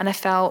 and I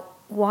felt,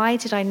 why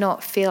did I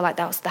not feel like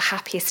that was the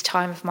happiest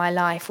time of my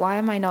life? Why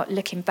am I not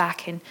looking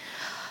back and,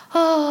 do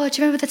you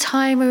remember the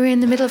time we were in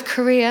the middle of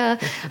Korea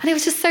and it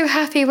was just so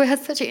happy, we had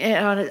such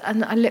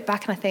and I look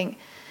back and I think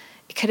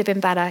it could have been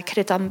better. I could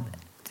have done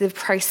the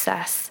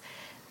process,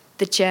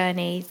 the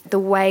journey, the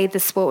way the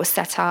sport was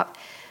set up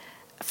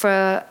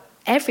for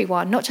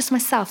everyone, not just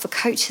myself, for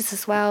coaches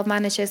as well,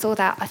 managers, all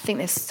that. I think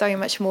there's so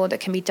much more that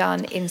can be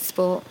done in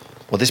sport.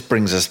 Well, this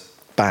brings us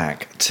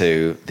back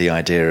to the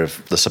idea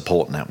of the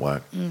support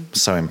network.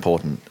 So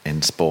important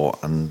in sport.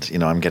 And,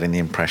 I'm getting the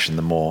impression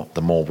the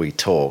more we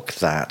talk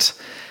that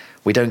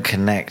we don't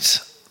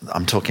connect.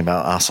 I'm talking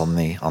about us on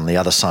the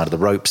other side of the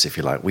ropes, if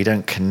you like. We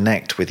don't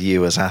connect with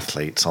you as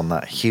athletes on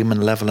that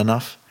human level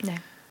enough. No.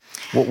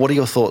 What are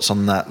your thoughts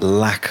on that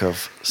lack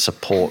of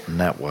support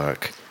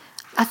network?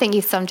 I think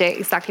you've summed it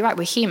exactly right.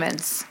 We're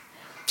humans.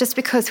 Just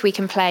because we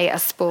can play a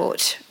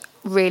sport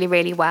really,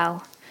 really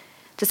well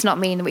does not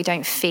mean that we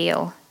don't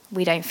feel.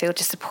 We don't feel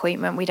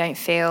disappointment. We don't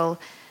feel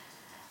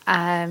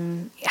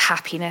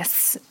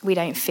happiness. We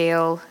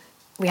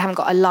haven't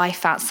got a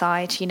life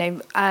outside.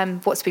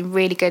 What's been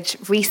really good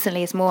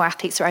recently is more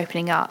athletes are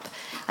opening up,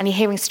 and you're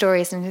hearing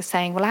stories and you're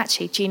saying, well,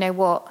 actually, do you know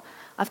what?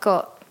 I've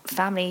got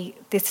family.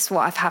 This is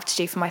what I have to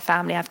do for my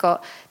family. I've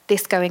got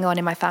this going on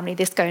in my family,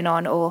 this going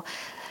on, or,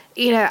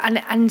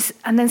 and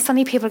then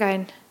suddenly people are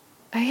going,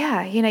 oh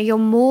yeah, you're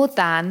more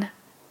than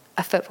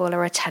a footballer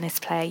or a tennis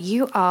player.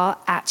 You are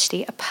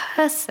actually a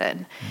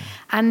person.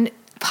 And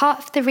part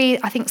of the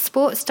I think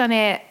sport's done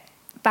it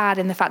bad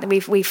in the fact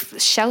that we've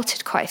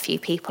sheltered quite a few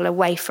people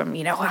away from,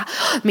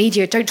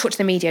 media. Don't talk to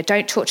the media.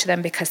 Don't talk to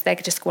them because they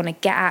just want to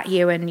get at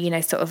you and,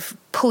 sort of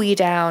pull you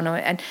down.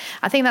 And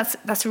I think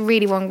that's a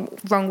really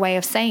wrong way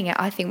of saying it.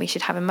 I think we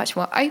should have a much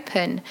more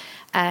open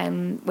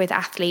with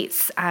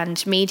athletes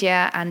and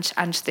media and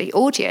the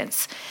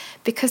audience,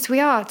 because we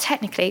are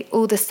technically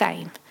all the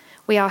same.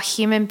 We are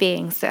human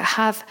beings that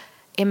have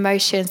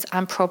emotions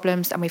and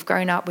problems, and we've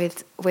grown up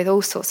with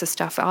all sorts of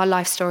stuff. Our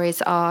life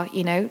stories are,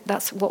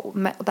 that's what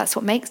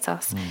makes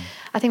us.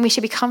 I think we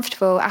should be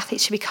comfortable.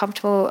 Athletes should be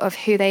comfortable of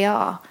who they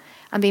are,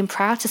 and being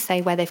proud to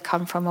say where they've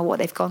come from or what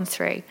they've gone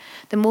through.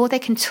 The more they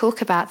can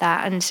talk about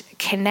that and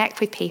connect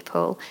with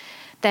people,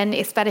 then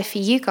it's better for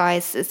you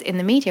guys as in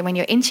the media. When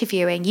you're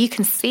interviewing, you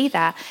can see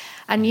that.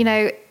 And, you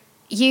know,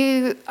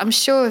 you, I'm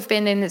sure, have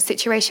been in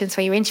situations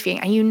where you're interviewing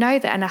and you know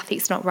that an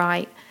athlete's not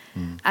right.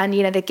 And,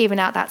 you know, they're giving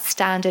out that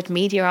standard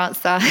media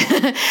answer,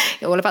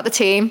 all about the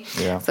team.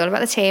 Yeah. It's all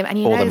about the team. And,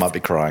 you know, they might be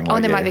crying. Or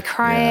they might be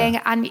crying.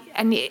 Yeah.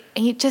 And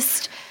you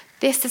just,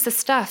 this is the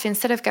stuff,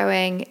 instead of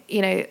going,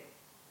 you know,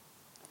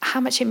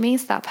 how much it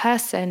means to that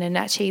person. And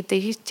actually,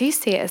 you do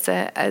see it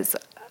as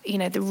you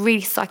know, the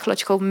really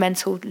psychological,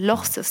 mental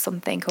loss of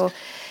something, or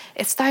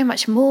it's so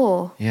much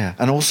more. Yeah,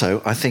 and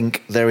also I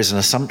think there is an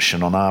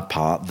assumption on our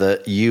part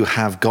that you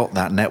have got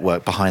that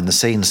network behind the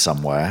scenes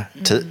somewhere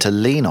to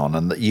lean on,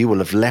 and that you will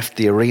have left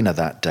the arena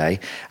that day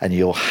and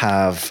you'll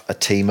have a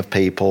team of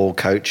people,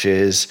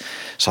 coaches,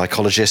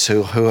 psychologists,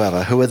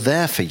 whoever, who are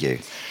there for you.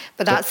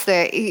 But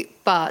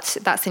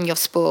that's in your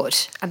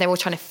sport, and they're all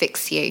trying to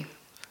fix you.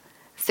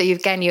 So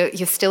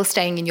you're still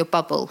staying in your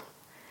bubble.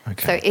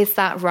 Okay. So is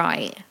that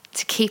right?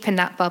 To keep in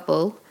that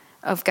bubble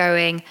of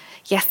going,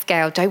 yes,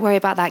 Gail, don't worry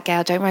about that,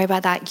 Gail, don't worry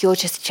about that. You're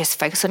just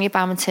focus on your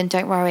badminton,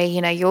 don't worry,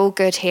 you know, you're all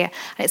good here.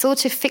 And it's all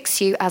to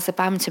fix you as a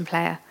badminton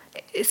player.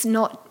 It's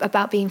not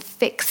about being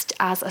fixed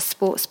as a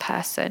sports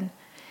person.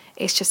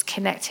 It's just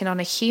connecting on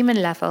a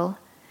human level,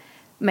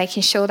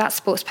 making sure that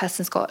sports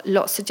person's got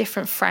lots of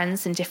different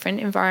friends and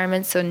different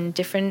environments and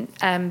different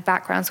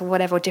backgrounds or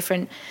whatever, or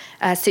different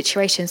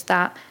situations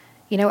that,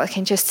 you know, I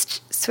can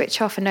just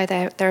switch off and know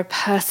they're a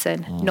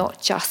person, not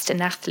just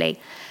an athlete.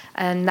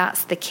 And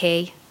that's the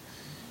key.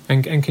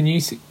 And can you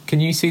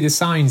see the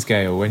signs,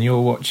 Gail, when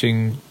you're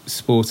watching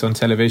sport on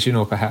television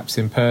or perhaps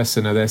in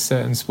person? Are there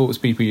certain sports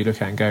people you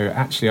look at and go,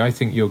 actually, I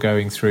think you're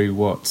going through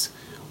what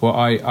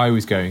I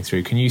was going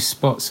through? Can you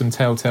spot some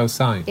telltale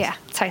signs? Yeah,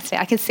 totally.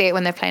 I can see it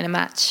when they're playing a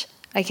match.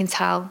 I can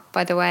tell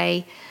by the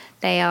way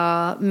they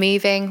are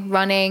moving,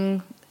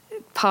 running,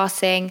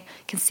 passing,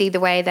 can see the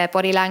way their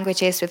body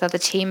language is with other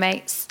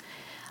teammates.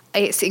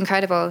 It's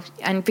incredible.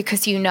 And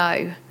because you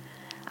know,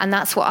 and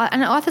that's what,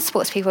 and other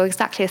sports people are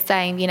exactly the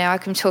same. You know,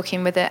 I'm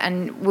talking with it,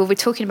 and we'll be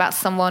talking about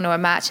someone or a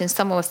match, and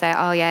someone will say,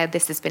 oh yeah,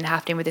 this has been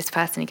happening with this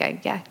person. You go,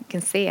 yeah, you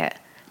can see it,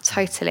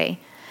 totally.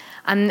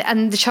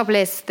 And the trouble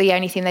is, the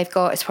only thing they've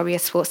got is probably a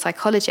sports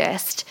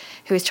psychologist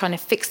who is trying to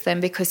fix them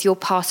because your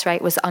pass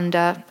rate was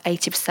under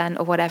 80%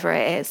 or whatever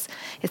it is.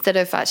 Instead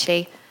of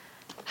actually,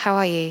 how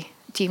are you?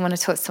 Do you want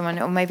to talk to someone?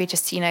 Or maybe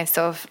just, you know,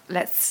 sort of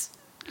let's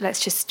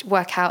just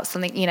work out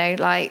something, you know,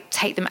 like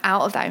take them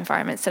out of that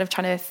environment instead of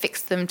trying to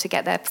fix them to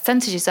get their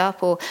percentages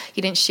up, or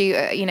you didn't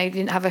shoot, you know, you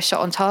didn't have a shot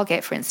on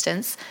target, for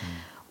instance.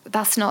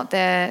 That's not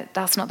the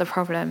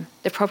problem.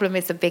 The problem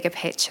is the bigger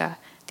picture,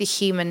 the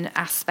human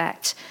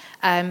aspect.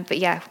 But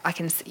yeah,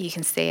 you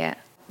can see it.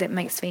 That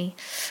makes me,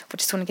 I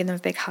just want to give them a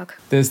big hug.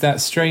 There's that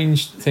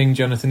strange thing,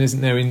 Jonathan, isn't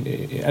there,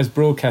 as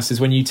broadcasters,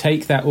 when you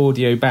take that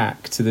audio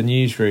back to the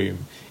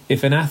newsroom,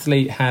 if an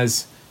athlete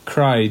has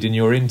cried in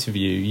your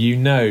interview, you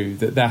know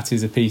that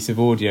is a piece of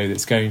audio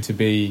that's going to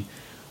be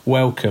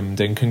welcomed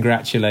and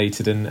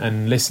congratulated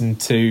and listened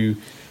to.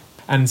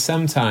 And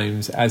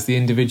sometimes, as the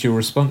individual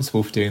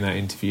responsible for doing that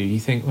interview, you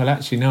think, well,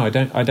 actually, no,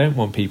 I don't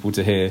want people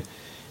to hear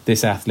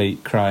this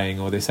athlete crying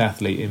or this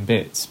athlete in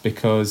bits,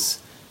 because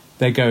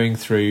they're going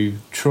through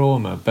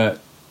trauma. But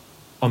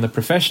on the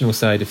professional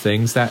side of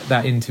things,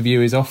 that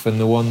interview is often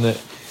the one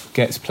that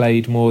gets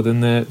played more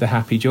than the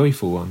happy,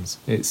 joyful ones.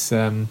 It's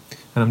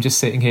and I'm just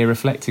sitting here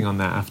reflecting on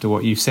that after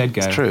what you've said,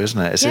 Gail. It's true, isn't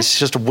it? It's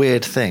just a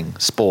weird thing.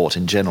 Sport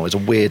in general is a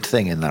weird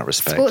thing in that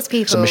respect. Sports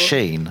people, it's a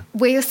machine.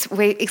 We're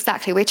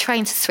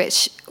trained to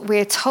switch.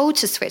 We're told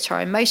to switch our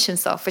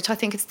emotions off, which I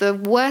think is the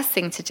worst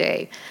thing to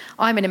do.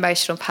 I'm an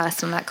emotional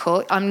person on that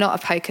court. I'm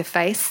not a poker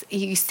face.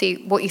 You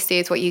see what you see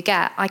is what you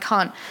get. I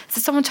can't.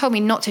 So someone told me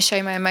not to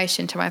show my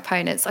emotion to my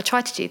opponents. I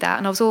tried to do that,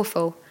 and I was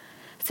awful.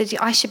 I said,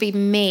 I should be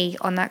me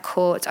on that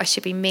court. I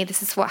should be me.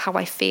 This is how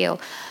I feel.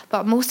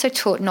 But I'm also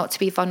taught not to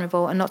be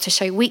vulnerable and not to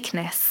show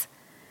weakness.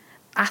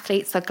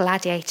 Athletes are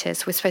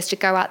gladiators. We're supposed to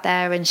go out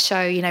there and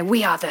show, you know,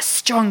 we are the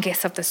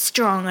strongest of the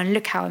strong, and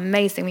look how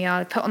amazing we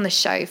are. Put on the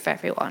show for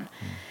everyone.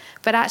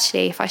 But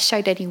actually, if I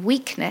showed any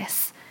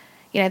weakness,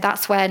 you know,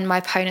 that's when my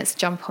opponents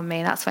jump on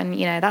me. That's when,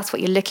 you know, that's what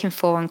you're looking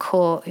for on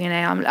court. You know,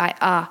 I'm like,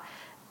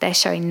 they're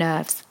showing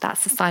nerves.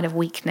 That's a sign of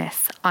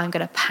weakness. I'm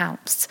going to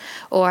pounce.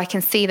 Or I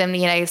can see them,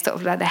 you know, sort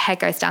of like their head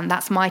goes down.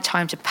 That's my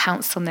time to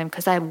pounce on them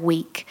because they're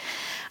weak.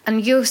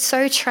 And you're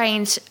so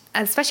trained,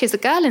 especially as a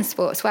girl in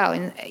sport as well,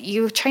 and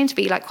you're trained to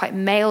be like quite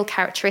male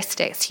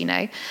characteristics, you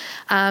know.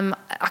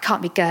 I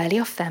can't be girly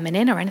or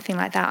feminine or anything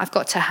like that. I've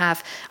got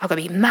to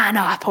be man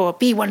up or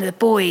be one of the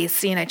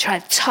boys, you know, try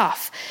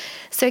tough.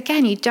 So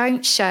again, you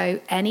don't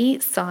show any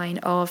sign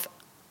of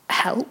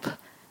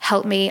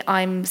help me,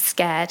 I'm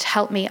scared.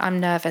 Help me, I'm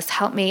nervous.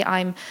 Help me,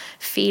 I'm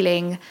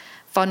feeling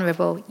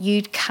vulnerable.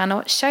 You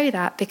cannot show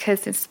that,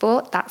 because in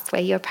sport, that's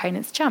where your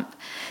opponents jump.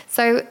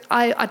 So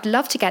I'd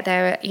love to get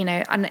there, you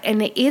know, and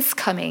it is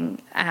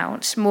coming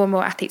out. More and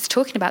more athletes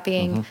talking about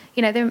being,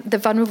 you know, the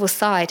vulnerable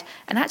side.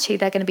 And actually,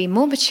 they're going to be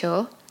more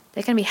mature.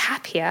 they're going to be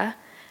happier,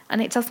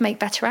 and it does make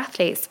better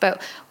athletes.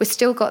 But we've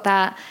still got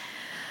that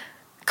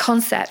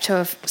concept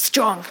of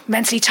strong,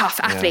 mentally tough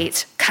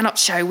athlete cannot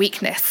show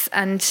weakness,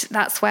 and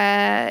that's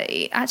where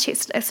actually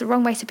it's the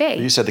wrong way to be.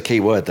 You said the key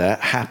word there,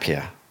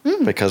 happier,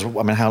 because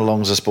I mean, how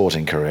long's a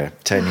sporting career?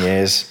 10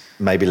 years,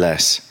 maybe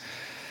less.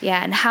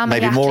 Yeah, and how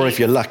many maybe more athletes, if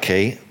you're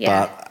lucky,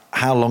 but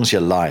how long's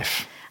your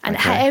life? And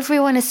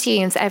everyone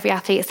assumes every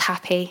athlete is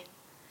happy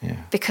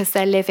because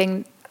they're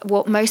living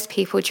what most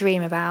people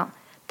dream about.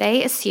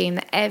 They assume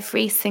that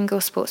every single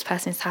sports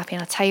person is happy,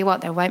 and I'll tell you what,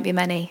 there won't be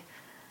many.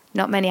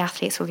 Not many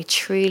athletes will be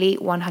truly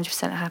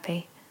 100%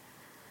 happy.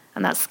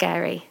 And that's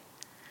scary.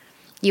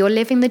 You're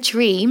living the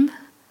dream,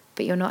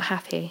 but you're not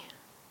happy.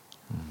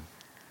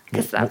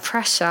 Because that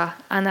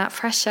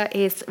pressure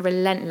is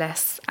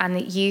relentless.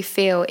 And you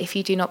feel if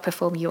you do not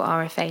perform, you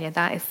are a failure.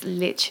 That is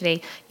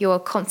literally, you're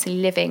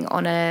constantly living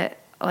on a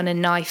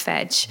knife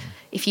edge.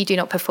 If you do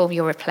not perform,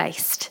 you're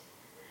replaced.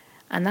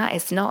 And that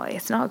is not,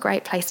 it's not a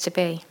great place to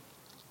be.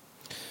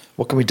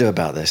 What can we do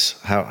about this?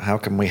 How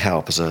can we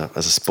help as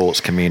a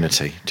sports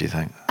community, do you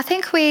think? I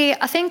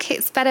think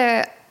it's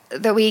better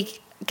that we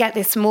get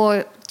this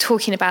more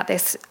talking about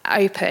this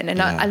open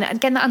and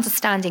again, that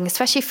understanding,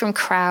 especially from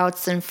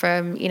crowds and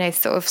from,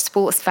 sort of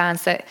sports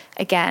fans, that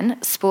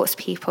again, sports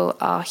people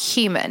are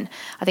human.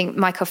 I think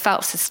Michael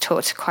Phelps has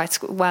talked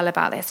quite well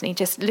about this, and he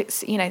just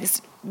looks,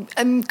 this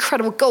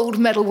incredible gold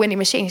medal winning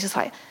machine. He's just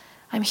like,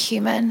 I'm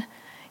human.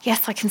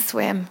 Yes, I can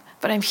swim,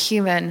 but I'm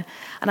human.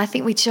 And I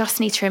think we just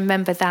need to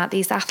remember that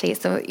these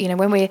athletes,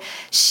 when we're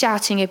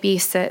shouting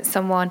abuse at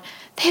someone,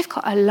 they've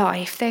got a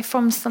life. They're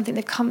from something,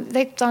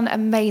 they've done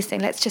amazing.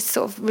 Let's just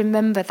sort of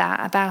remember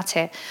that about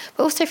it.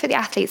 But also for the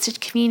athletes to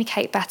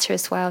communicate better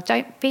as well.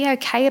 Don't be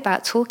okay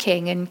about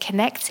talking and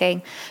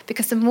connecting,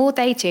 because the more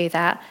they do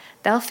that,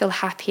 they'll feel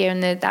happier,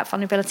 and that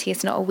vulnerability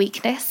is not a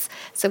weakness.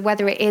 So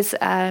whether it is,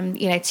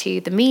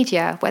 to the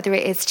media, whether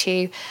it is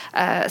to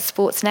a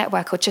sports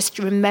network, or just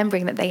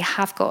remembering that they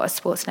have got a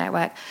sports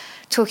network,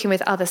 talking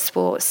with other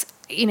sports,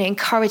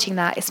 encouraging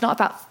that. It's not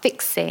about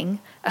fixing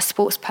a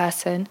sports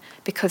person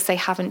because they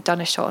haven't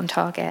done a shot on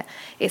target.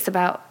 It's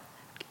about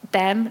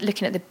them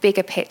looking at the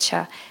bigger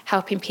picture,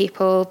 helping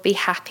people be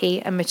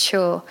happy and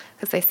mature,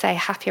 because they say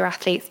happier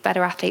athletes,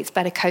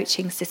 better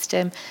coaching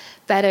system,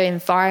 better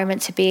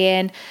environment to be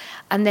in.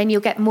 And then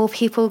you'll get more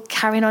people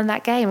carrying on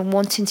that game and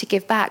wanting to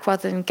give back,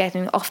 rather than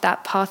getting off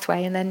that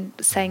pathway and then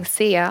saying,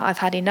 see ya, I've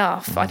had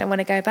enough, I don't want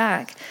to go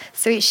back.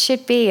 So it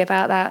should be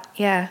about that,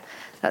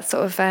 that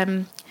sort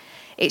of,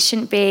 it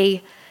shouldn't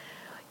be,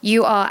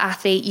 you are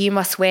athlete, you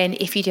must win.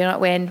 If you do not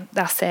win,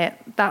 that's it.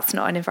 That's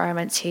not an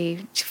environment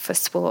for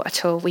sport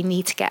at all. We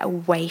need to get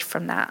away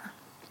from that.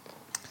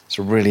 It's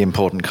a really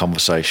important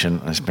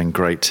conversation. It's been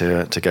great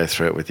to go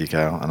through it with you,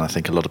 Gail, and I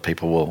think a lot of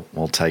people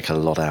will take a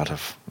lot out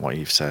of what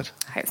you've said.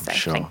 I hope so.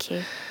 Sure. Thank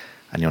you.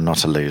 And you're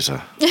not a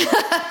loser.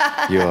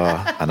 You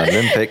are an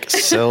Olympic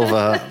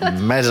silver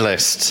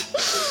medalist.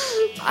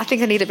 I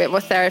think I need a bit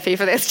more therapy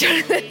for this.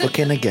 Book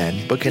in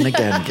again,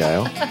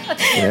 Gail.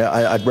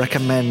 I'd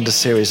recommend a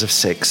series of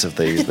 6 of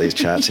these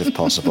chats if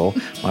possible.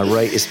 My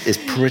rate is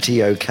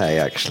pretty okay,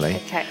 actually.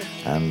 Okay.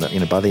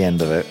 And by the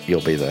end of it,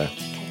 you'll be there.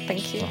 Okay,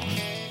 thank you.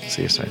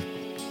 See you soon.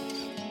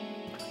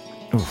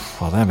 Oof,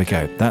 well, there we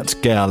go. That's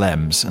Gail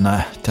Emms. And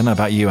I don't know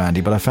about you,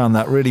 Andy, but I found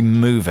that really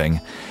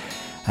moving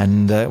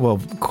and,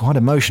 quite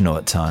emotional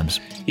at times.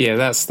 Yeah,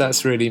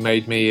 that's really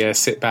made me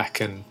sit back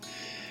and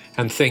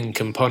think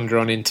and ponder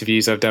on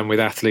interviews I've done with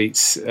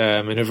athletes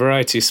in a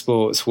variety of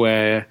sports,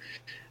 where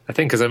I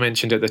think, as I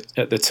mentioned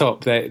at the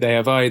top, they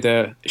have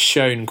either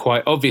shown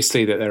quite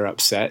obviously that they're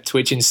upset,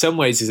 which in some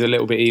ways is a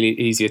little bit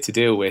easier to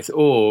deal with,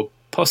 or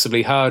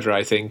possibly harder,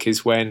 I think,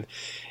 is when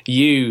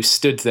you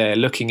stood there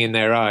looking in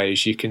their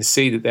eyes. You can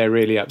see that they're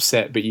really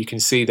upset, but you can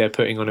see they're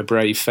putting on a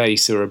brave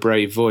face or a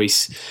brave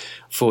voice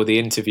for the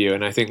interview.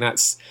 And I think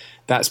that's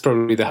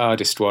probably the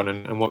hardest one.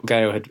 And what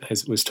Gail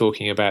was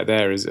talking about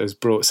there has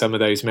brought some of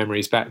those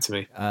memories back to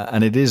me.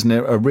 And it is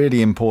a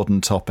really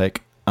important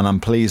topic. And I'm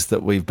pleased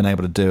that we've been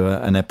able to do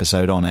an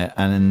episode on it.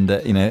 And,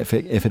 if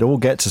it all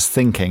gets us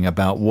thinking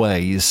about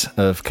ways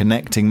of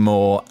connecting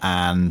more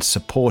and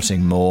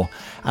supporting more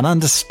and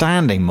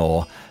understanding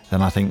more,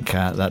 then I think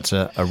that's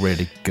a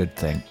really good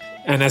thing.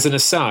 And as an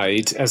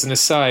aside,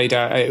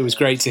 it was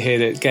great to hear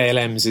that Gail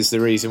Emms is the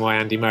reason why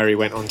Andy Murray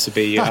went on to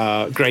be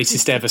our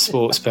greatest ever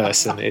sports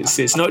person.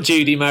 It's not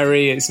Judy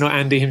Murray, it's not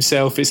Andy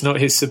himself, it's not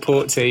his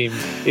support team,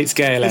 it's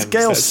Gail Emms. It's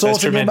Gail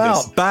sorting him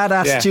out. Bad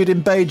attitude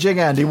in Beijing,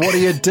 Andy. What are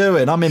you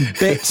doing? I'm in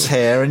bits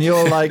here, and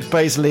you're like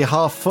basically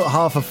half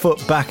a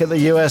foot back at the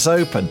US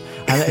Open.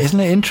 And isn't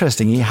it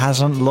interesting? He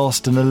hasn't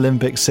lost an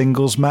Olympic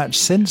singles match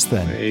since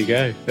then.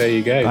 There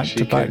you go.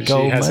 Back-to-back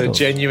gold She has medals. a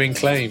genuine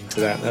claim to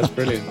that. That's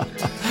brilliant.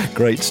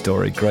 Great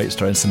story.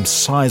 And some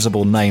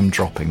sizable name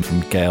dropping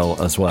from Gail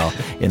as well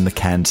in the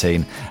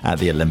canteen at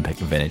the Olympic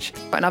Village.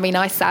 And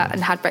I sat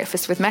and had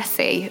breakfast with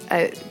Messi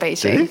at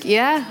Beijing.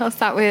 Yeah, I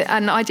sat with,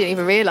 and I didn't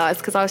even realise,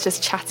 because I was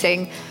just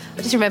chatting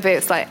I just remember it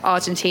was like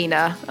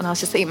Argentina, and I was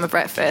just eating my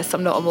breakfast.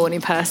 I'm not a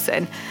morning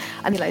person.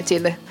 And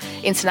doing the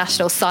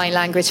international sign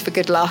language for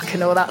good luck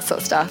and all that sort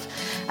of stuff.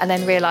 And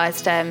then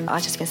realised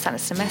I'd just been sent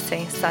to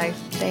Messi. So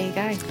there you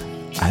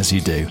go. As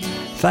you do.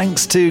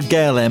 Thanks to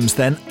Gail Ems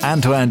then,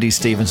 and to Andy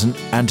Stevenson,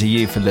 and to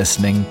you for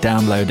listening,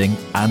 downloading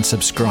and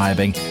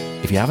subscribing.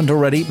 If you haven't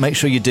already, make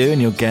sure you do,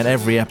 and you'll get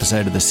every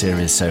episode of the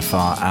series so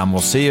far. And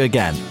we'll see you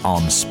again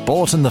on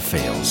Sport in the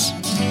Fields.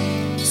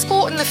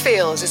 Sport in the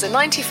Fields is a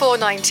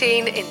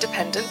 9419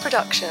 independent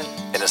production.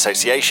 In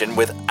association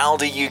with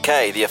Aldi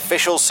UK, the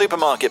official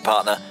supermarket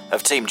partner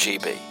of Team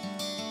GB.